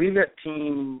 and I believe that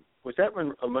team, was that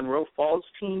a Monroe Falls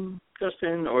team,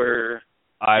 Justin, or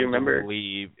do you remember?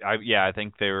 I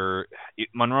think they were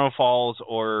Monroe Falls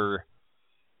or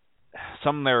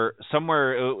somewhere.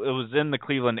 It was in the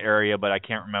Cleveland area, but I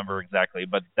can't remember exactly,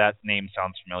 but that name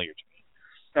sounds familiar to me.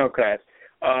 Okay.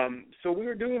 So we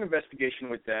were doing an investigation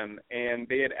with them, and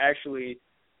they had actually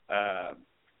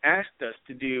asked us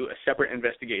to do a separate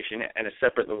investigation at a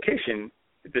separate location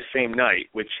the same night,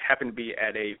 which happened to be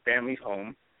at a family's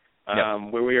home,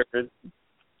 where we were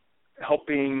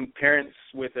helping parents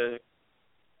with a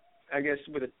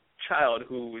child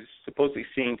who was supposedly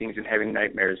seeing things and having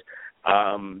nightmares.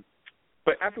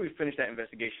 But after we finished that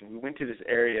investigation, we went to this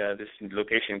area, this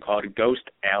location called Ghost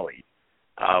Alley,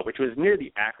 which was near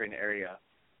the Akron area.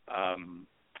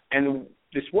 And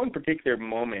this one particular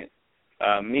moment,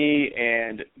 me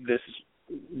and this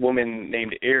woman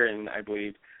named Erin, I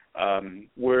believe,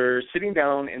 were sitting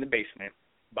down in the basement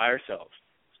by ourselves.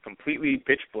 It's completely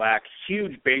pitch black,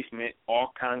 huge basement,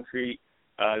 all concrete.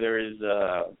 There is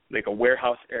like a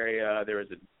warehouse area. There was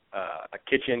a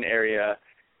kitchen area.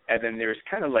 And then there's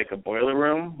kind of like a boiler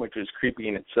room, which was creepy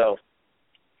in itself.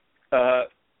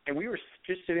 And we were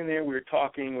just sitting there. We were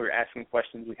talking. We were asking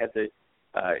questions. We had the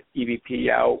EVP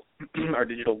out, our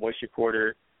digital voice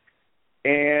recorder.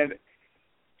 And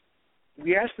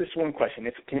we asked this one question,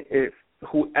 if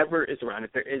whoever is around,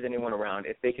 if there is anyone around,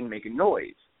 if they can make a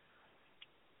noise.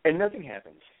 And nothing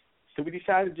happens. So we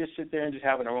decided to just sit there and just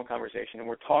have a normal conversation. And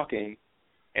we're talking,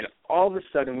 and all of a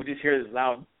sudden we just hear this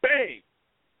loud bang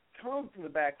come from the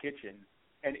back kitchen.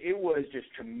 And it was just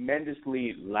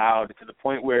tremendously loud to the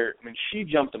point where, she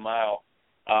jumped a mile.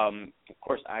 Of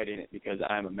course, I didn't, because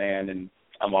I'm a man and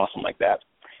I'm awesome like that.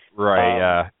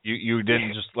 Right, You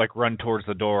didn't just, run towards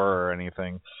the door or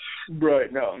anything.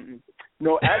 Right, no.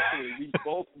 No, actually, we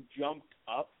both jumped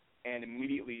up and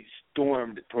immediately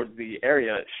stormed towards the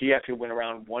area. She actually went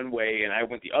around one way and I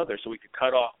went the other, so we could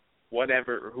cut off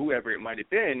whatever or whoever it might have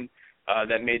been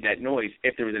that made that noise,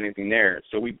 if there was anything there.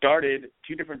 So we darted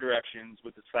two different directions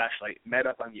with the flashlight, met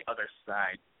up on the other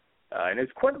side. And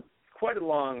it's quite a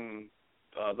long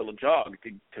little jog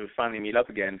to finally meet up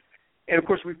again. And, of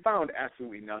course, we found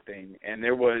absolutely nothing. And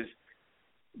there was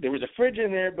a fridge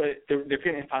in there, but there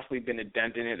couldn't have possibly been a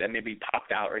dent in it that maybe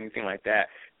popped out or anything like that.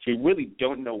 So you really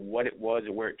don't know what it was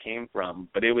or where it came from.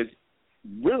 But it was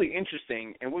really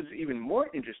interesting, and what was even more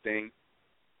interesting,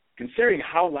 considering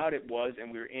how loud it was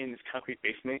and we were in this concrete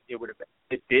basement,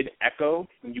 it did echo.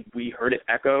 We heard it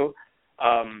echo,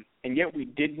 and yet we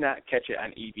did not catch it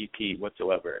on EVP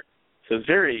whatsoever. So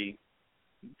very,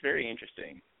 very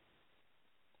interesting.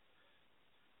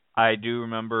 I do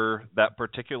remember that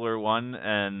particular one,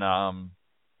 and I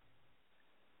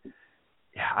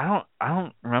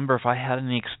don't remember if I had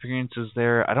any experiences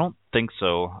there. I don't think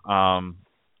so,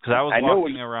 because I was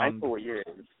walking around. I know what year it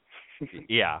is.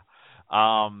 Yeah,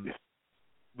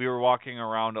 we were walking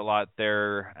around a lot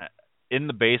there in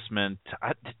the basement.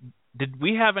 Did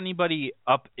we have anybody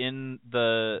up in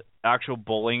the actual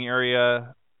bowling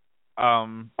area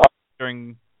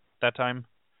during that time?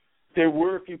 There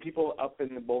were a few people up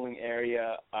in the bowling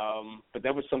area, but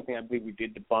that was something I believe we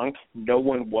did debunk. No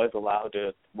one was allowed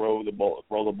to roll the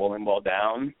bowling ball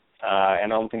down,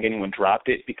 and I don't think anyone dropped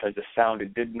it because the sound,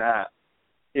 it did not.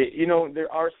 There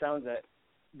are sounds that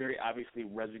very obviously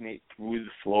resonate through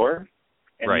the floor,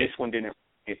 and right. This one didn't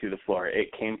resonate through the floor. It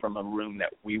came from a room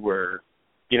that we were,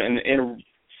 in a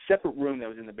separate room that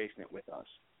was in the basement with us.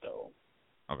 So.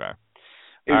 Okay.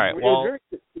 It was a very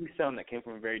distinct sound that came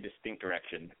from a very distinct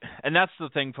direction. And that's the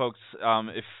thing, folks.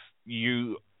 If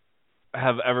you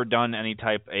have ever done any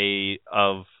type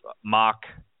of mock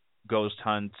ghost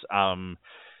hunts,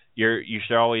 you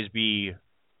should always be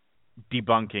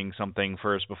debunking something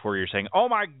first before you're saying, "Oh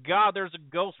my God, there's a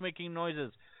ghost making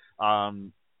noises,"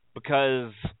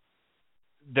 because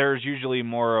there's usually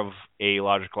more of a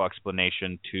logical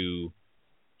explanation to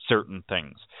certain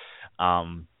things.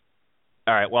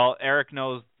 All right. Well, Eric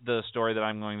knows the story that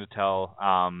I'm going to tell,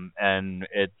 and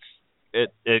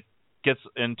it gets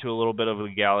into a little bit of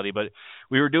legality. But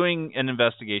we were doing an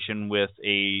investigation with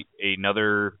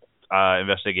another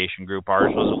investigation group.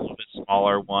 Ours was a little bit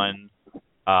smaller one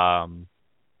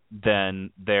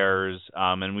than theirs,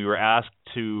 and we were asked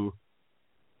to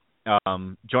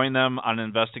join them on an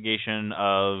investigation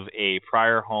of a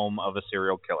prior home of a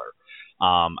serial killer.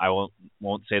 I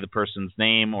won't say the person's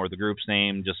name or the group's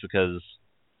name just because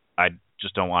I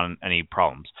just don't want any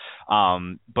problems.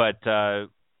 But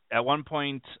at one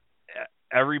point,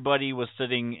 everybody was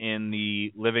sitting in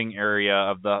the living area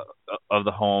of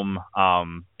the home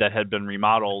that had been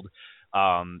remodeled,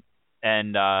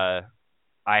 and I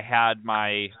had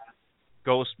my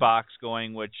ghost box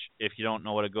going, which, if you don't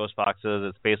know what a ghost box is,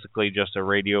 it's basically just a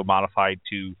radio modified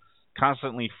to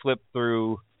constantly flip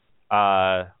through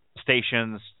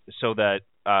stations so that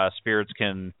spirits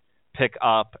can pick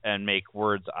up and make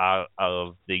words out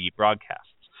of the broadcasts.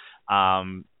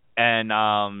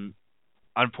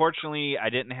 Unfortunately, I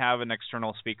didn't have an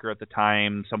external speaker at the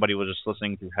time. Somebody was just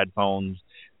listening through headphones,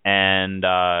 and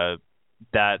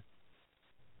that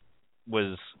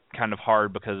was kind of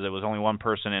hard because it was only one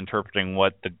person interpreting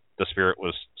what the spirit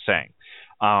was saying.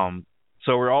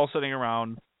 So we're all sitting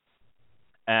around,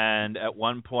 and at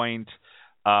one point,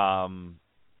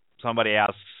 somebody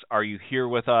asks, "Are you here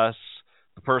with us?"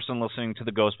 The person listening to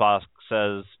the ghost box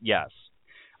says yes.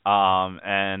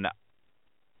 And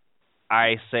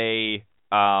I say,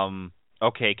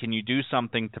 okay, can you do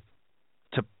something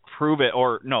to prove it?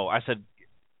 Or no, I said,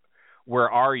 where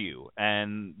are you?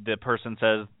 And the person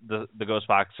says, the ghost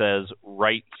box says,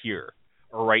 right here,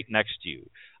 or right next to you.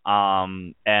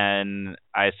 And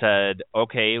I said,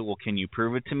 okay, well, can you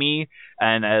prove it to me?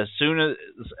 And as soon as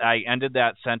I ended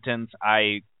that sentence,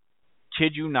 I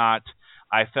kid you not,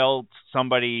 I felt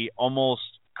somebody almost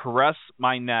caress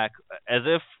my neck as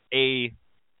if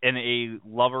in a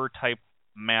lover type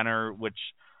manner, which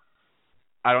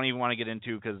I don't even want to get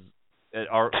into because it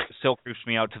still creeps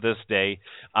me out to this day.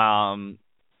 And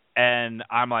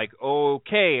I'm like,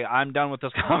 okay, I'm done with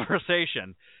this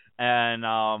conversation. And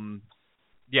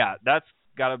yeah, that's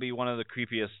got to be one of the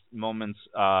creepiest moments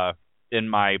in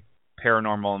my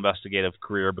paranormal investigative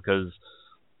career, because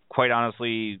quite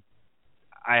honestly,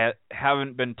 I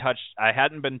hadn't been touched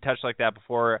like that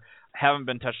before. I haven't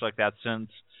been touched like that since.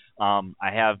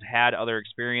 I have had other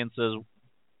experiences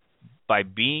by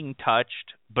being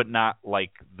touched, but not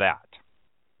like that.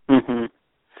 Mm-hmm.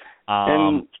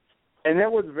 And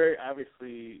that was very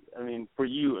obviously, I mean, for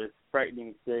you, a frightening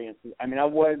experience. I mean, I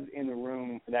was in the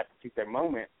room for that particular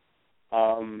moment.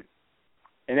 And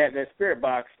that spirit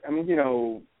box, I mean, you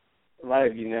know, a lot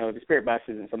of you know, the spirit box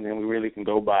isn't something we really can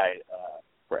go by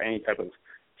for any type of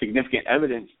significant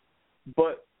evidence.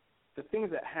 But the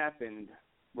things that happened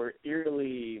were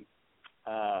eerily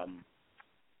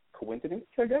coincidence,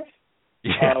 I guess.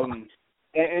 Yeah.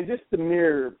 And just the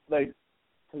mere, like,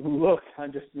 look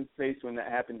on Justin's face when that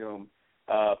happened to him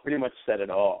pretty much said it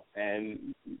all.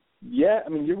 And yeah, I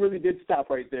mean, you really did stop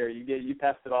right there. You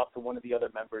passed it off to one of the other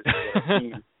members of the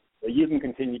team. So you can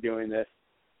continue doing this.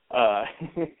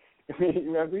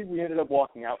 We ended up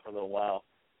walking out for a little while.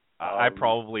 I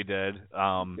probably did.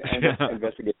 And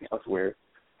investigating elsewhere.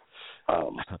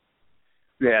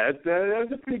 Yeah, that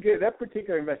was a pretty good. That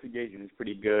particular investigation is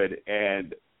pretty good,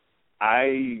 and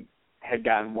I had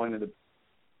gotten one of the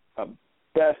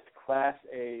best Class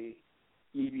A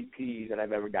EVPs that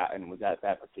I've ever gotten was at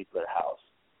that particular house.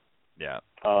 Yeah.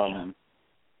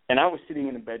 And I was sitting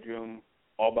in a bedroom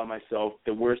all by myself.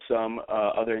 There were some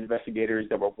other investigators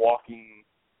that were walking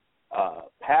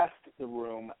past the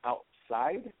room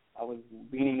outside. I was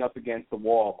leaning up against the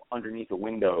wall underneath a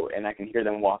window, and I can hear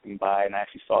them walking by, and I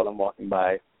actually saw them walking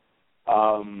by.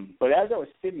 But as I was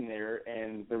sitting there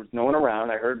and there was no one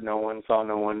around, I heard no one, saw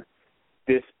no one,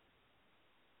 this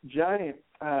giant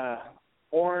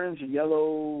orange,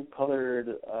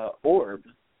 yellow-colored orb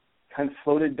kind of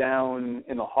floated down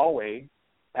in the hallway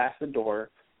past the door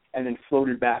and then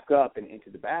floated back up and into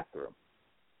the bathroom.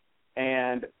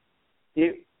 And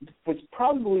it was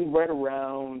probably right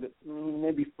around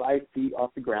maybe 5 feet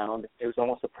off the ground. It was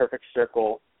almost a perfect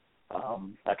circle.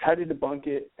 I tried to debunk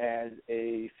it as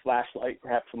a flashlight,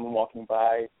 perhaps someone walking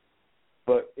by.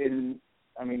 But,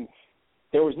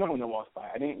 there was no one that walked by.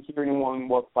 I didn't hear anyone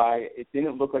walk by. It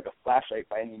didn't look like a flashlight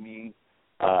by any means.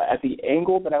 At the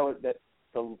angle that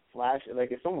the flash,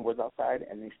 like if someone was outside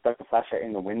and they stuck the flashlight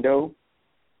in the window,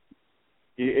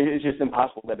 it's just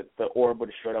impossible that the orb would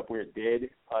have showed up where it did,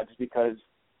 just because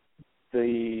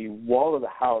the wall of the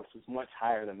house was much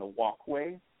higher than the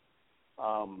walkway.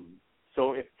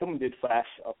 So if someone did flash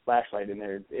a flashlight in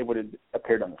there, it would have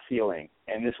appeared on the ceiling.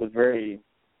 And this was very,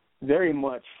 very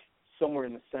much somewhere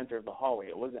in the center of the hallway.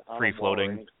 It wasn't on free floating.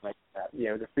 Or anything like that. Yeah,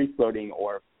 it was a free floating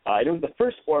orb. It was the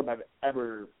first orb I've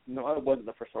ever. No, it wasn't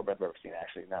the first orb I've ever seen,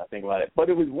 actually. Now I think about it, but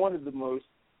it was one of the most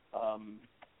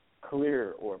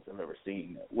clear orbs I've ever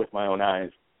seen with my own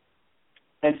eyes.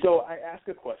 And so I asked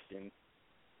a question.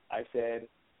 I said,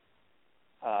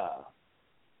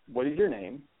 "What is your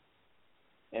name?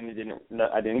 and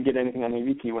I didn't get anything on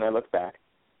EVP when I looked back.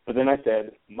 But then I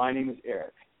said, my name is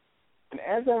Eric. And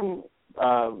as I'm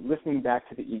listening back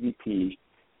to the EVP,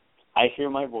 I hear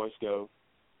my voice go,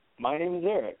 my name is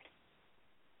Eric.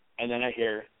 And then I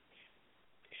hear,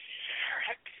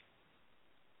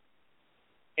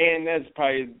 Eric. And that's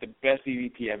probably the best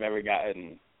EVP I've ever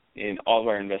gotten in all of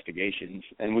our investigations.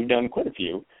 And we've done quite a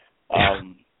few.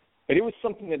 But it was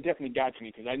something that definitely got to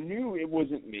me because I knew it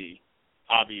wasn't me,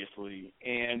 obviously,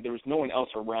 and there was no one else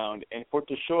around. And for it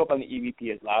to show up on the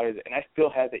EVP as loud as, and I still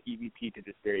have the EVP to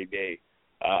this very day.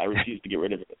 I refuse to get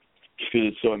rid of it because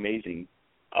it's so amazing.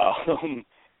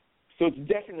 So it's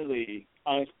definitely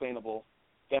unexplainable,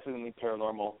 definitely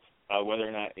paranormal. Whether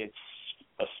or not it's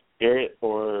a spirit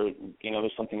or,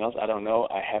 there's something else, I don't know.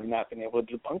 I have not been able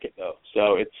to debunk it, though.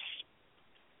 So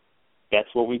that's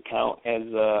what we count as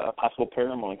a possible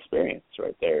paranormal experience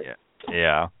right there.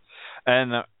 Yeah.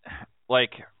 And,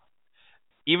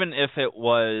 even if it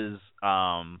was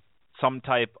some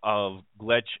type of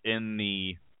glitch in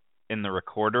the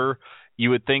recorder,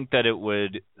 you would think that it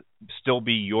would still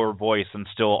be your voice and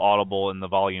still audible in the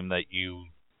volume that you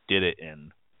did it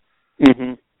in.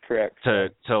 Mm-hmm. Correct. To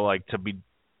be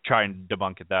trying to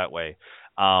debunk it that way.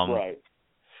 Right.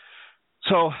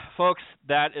 So, folks,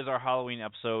 that is our Halloween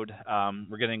episode.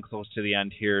 We're getting close to the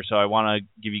end here, so I want to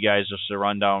give you guys just a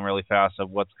rundown really fast of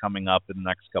what's coming up in the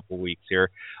next couple of weeks here.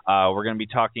 We're going to be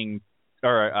talking,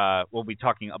 we'll be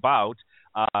talking about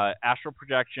astral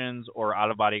projections or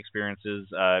out-of-body experiences.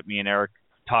 Me and Eric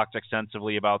talked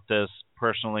extensively about this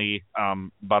personally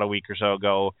about a week or so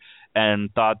ago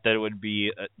and thought that it would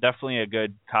be definitely a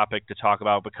good topic to talk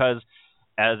about because,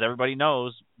 as everybody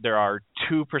knows, there are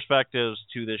two perspectives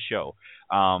to this show.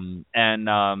 And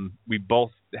we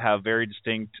both have very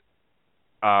distinct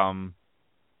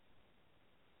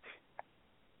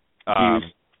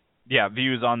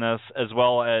views on this, as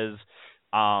well as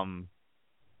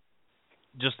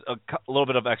just a little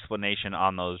bit of explanation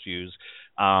on those views.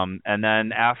 And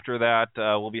then after that,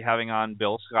 we'll be having on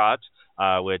Bill Scott,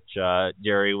 which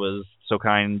Jerry was so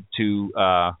kind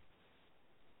to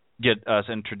get us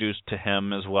introduced to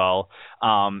him as well.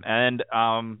 And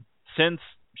since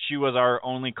she was our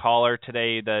only caller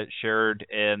today that shared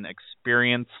an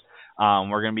experience,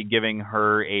 we're going to be giving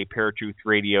her a Paratruth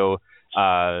Radio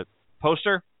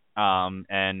poster.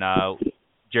 And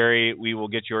Jerry, we will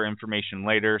get your information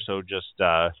later, so just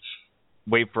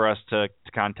wait for us to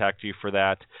contact you for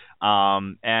that.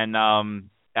 And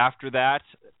after that,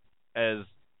 as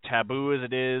taboo as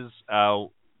it is,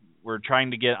 we're trying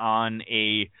to get on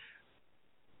a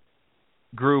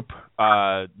group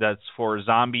that's for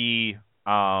zombie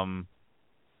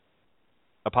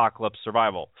apocalypse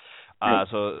survival.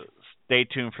 So stay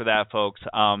tuned for that, folks.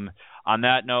 On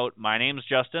that note, my name's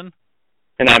Justin.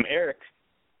 And I'm Eric.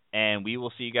 And we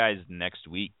will see you guys next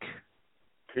week.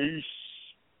 Peace.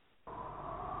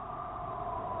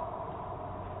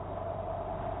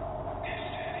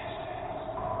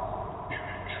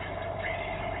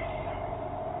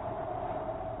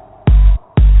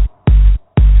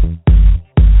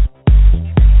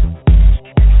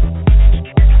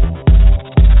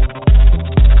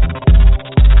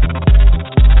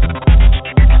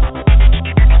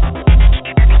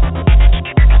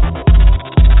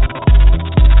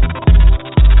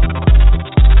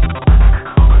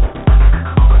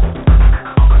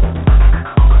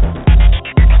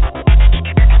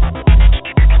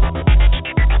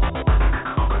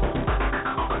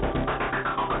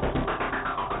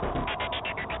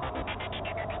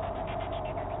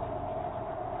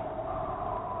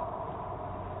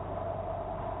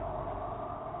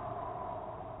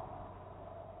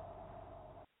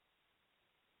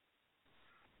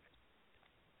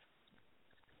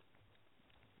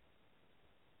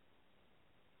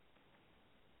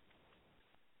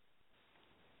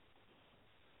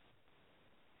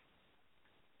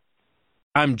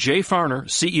 I'm Jay Farner,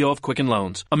 CEO of Quicken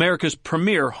Loans, America's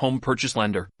premier home purchase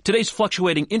lender. Today's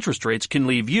fluctuating interest rates can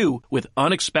leave you with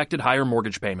unexpected higher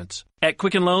mortgage payments. At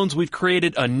Quicken Loans, we've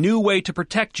created a new way to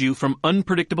protect you from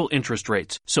unpredictable interest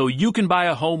rates so you can buy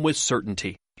a home with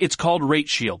certainty. It's called Rate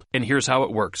Shield, and here's how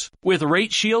it works. With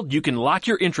Rate Shield, you can lock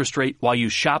your interest rate while you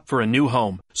shop for a new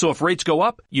home. So if rates go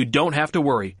up, you don't have to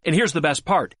worry. And here's the best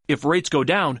part. If rates go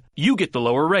down, you get the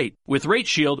lower rate. With Rate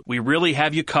Shield, we really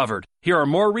have you covered. Here are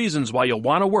more reasons why you'll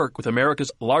want to work with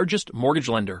America's largest mortgage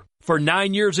lender. For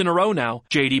 9 years in a row now,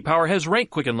 J.D. Power has ranked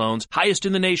Quicken Loans highest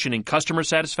in the nation in customer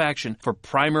satisfaction for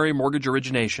primary mortgage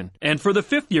origination. And for the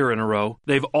 5th year in a row,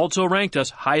 they've also ranked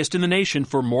us highest in the nation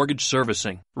for mortgage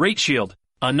servicing. Rate Shield.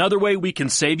 Another way we can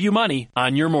save you money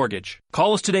on your mortgage.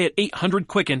 Call us today at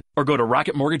 800-QUICKEN or go to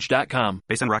rocketmortgage.com.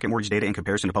 Based on Rocket Mortgage data in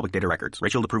comparison to public data records.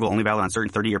 Rate Shield approval only valid on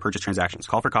certain 30-year purchase transactions.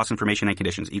 Call for cost information and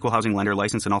conditions. Equal housing lender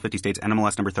licensed in all 50 states.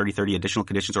 NMLS number 3030. Additional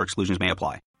conditions or exclusions may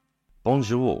apply.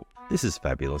 Bonjour. This is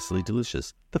Fabulously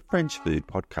Delicious, the French food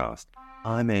podcast.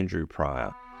 I'm Andrew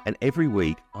Pryor, and every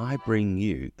week I bring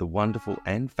you the wonderful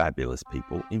and fabulous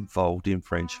people involved in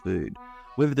French food,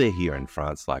 whether they're here in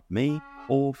France like me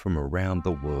or from around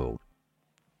the world.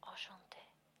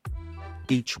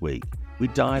 Each week, we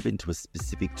dive into a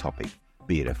specific topic,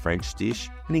 be it a French dish,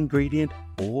 an ingredient,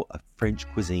 or a French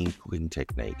cuisine cooking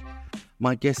technique.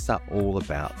 My guests are all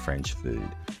about French food,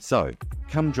 so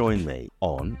come join me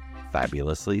on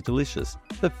Fabulously Delicious,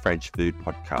 the French food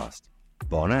podcast.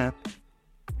 Bon app!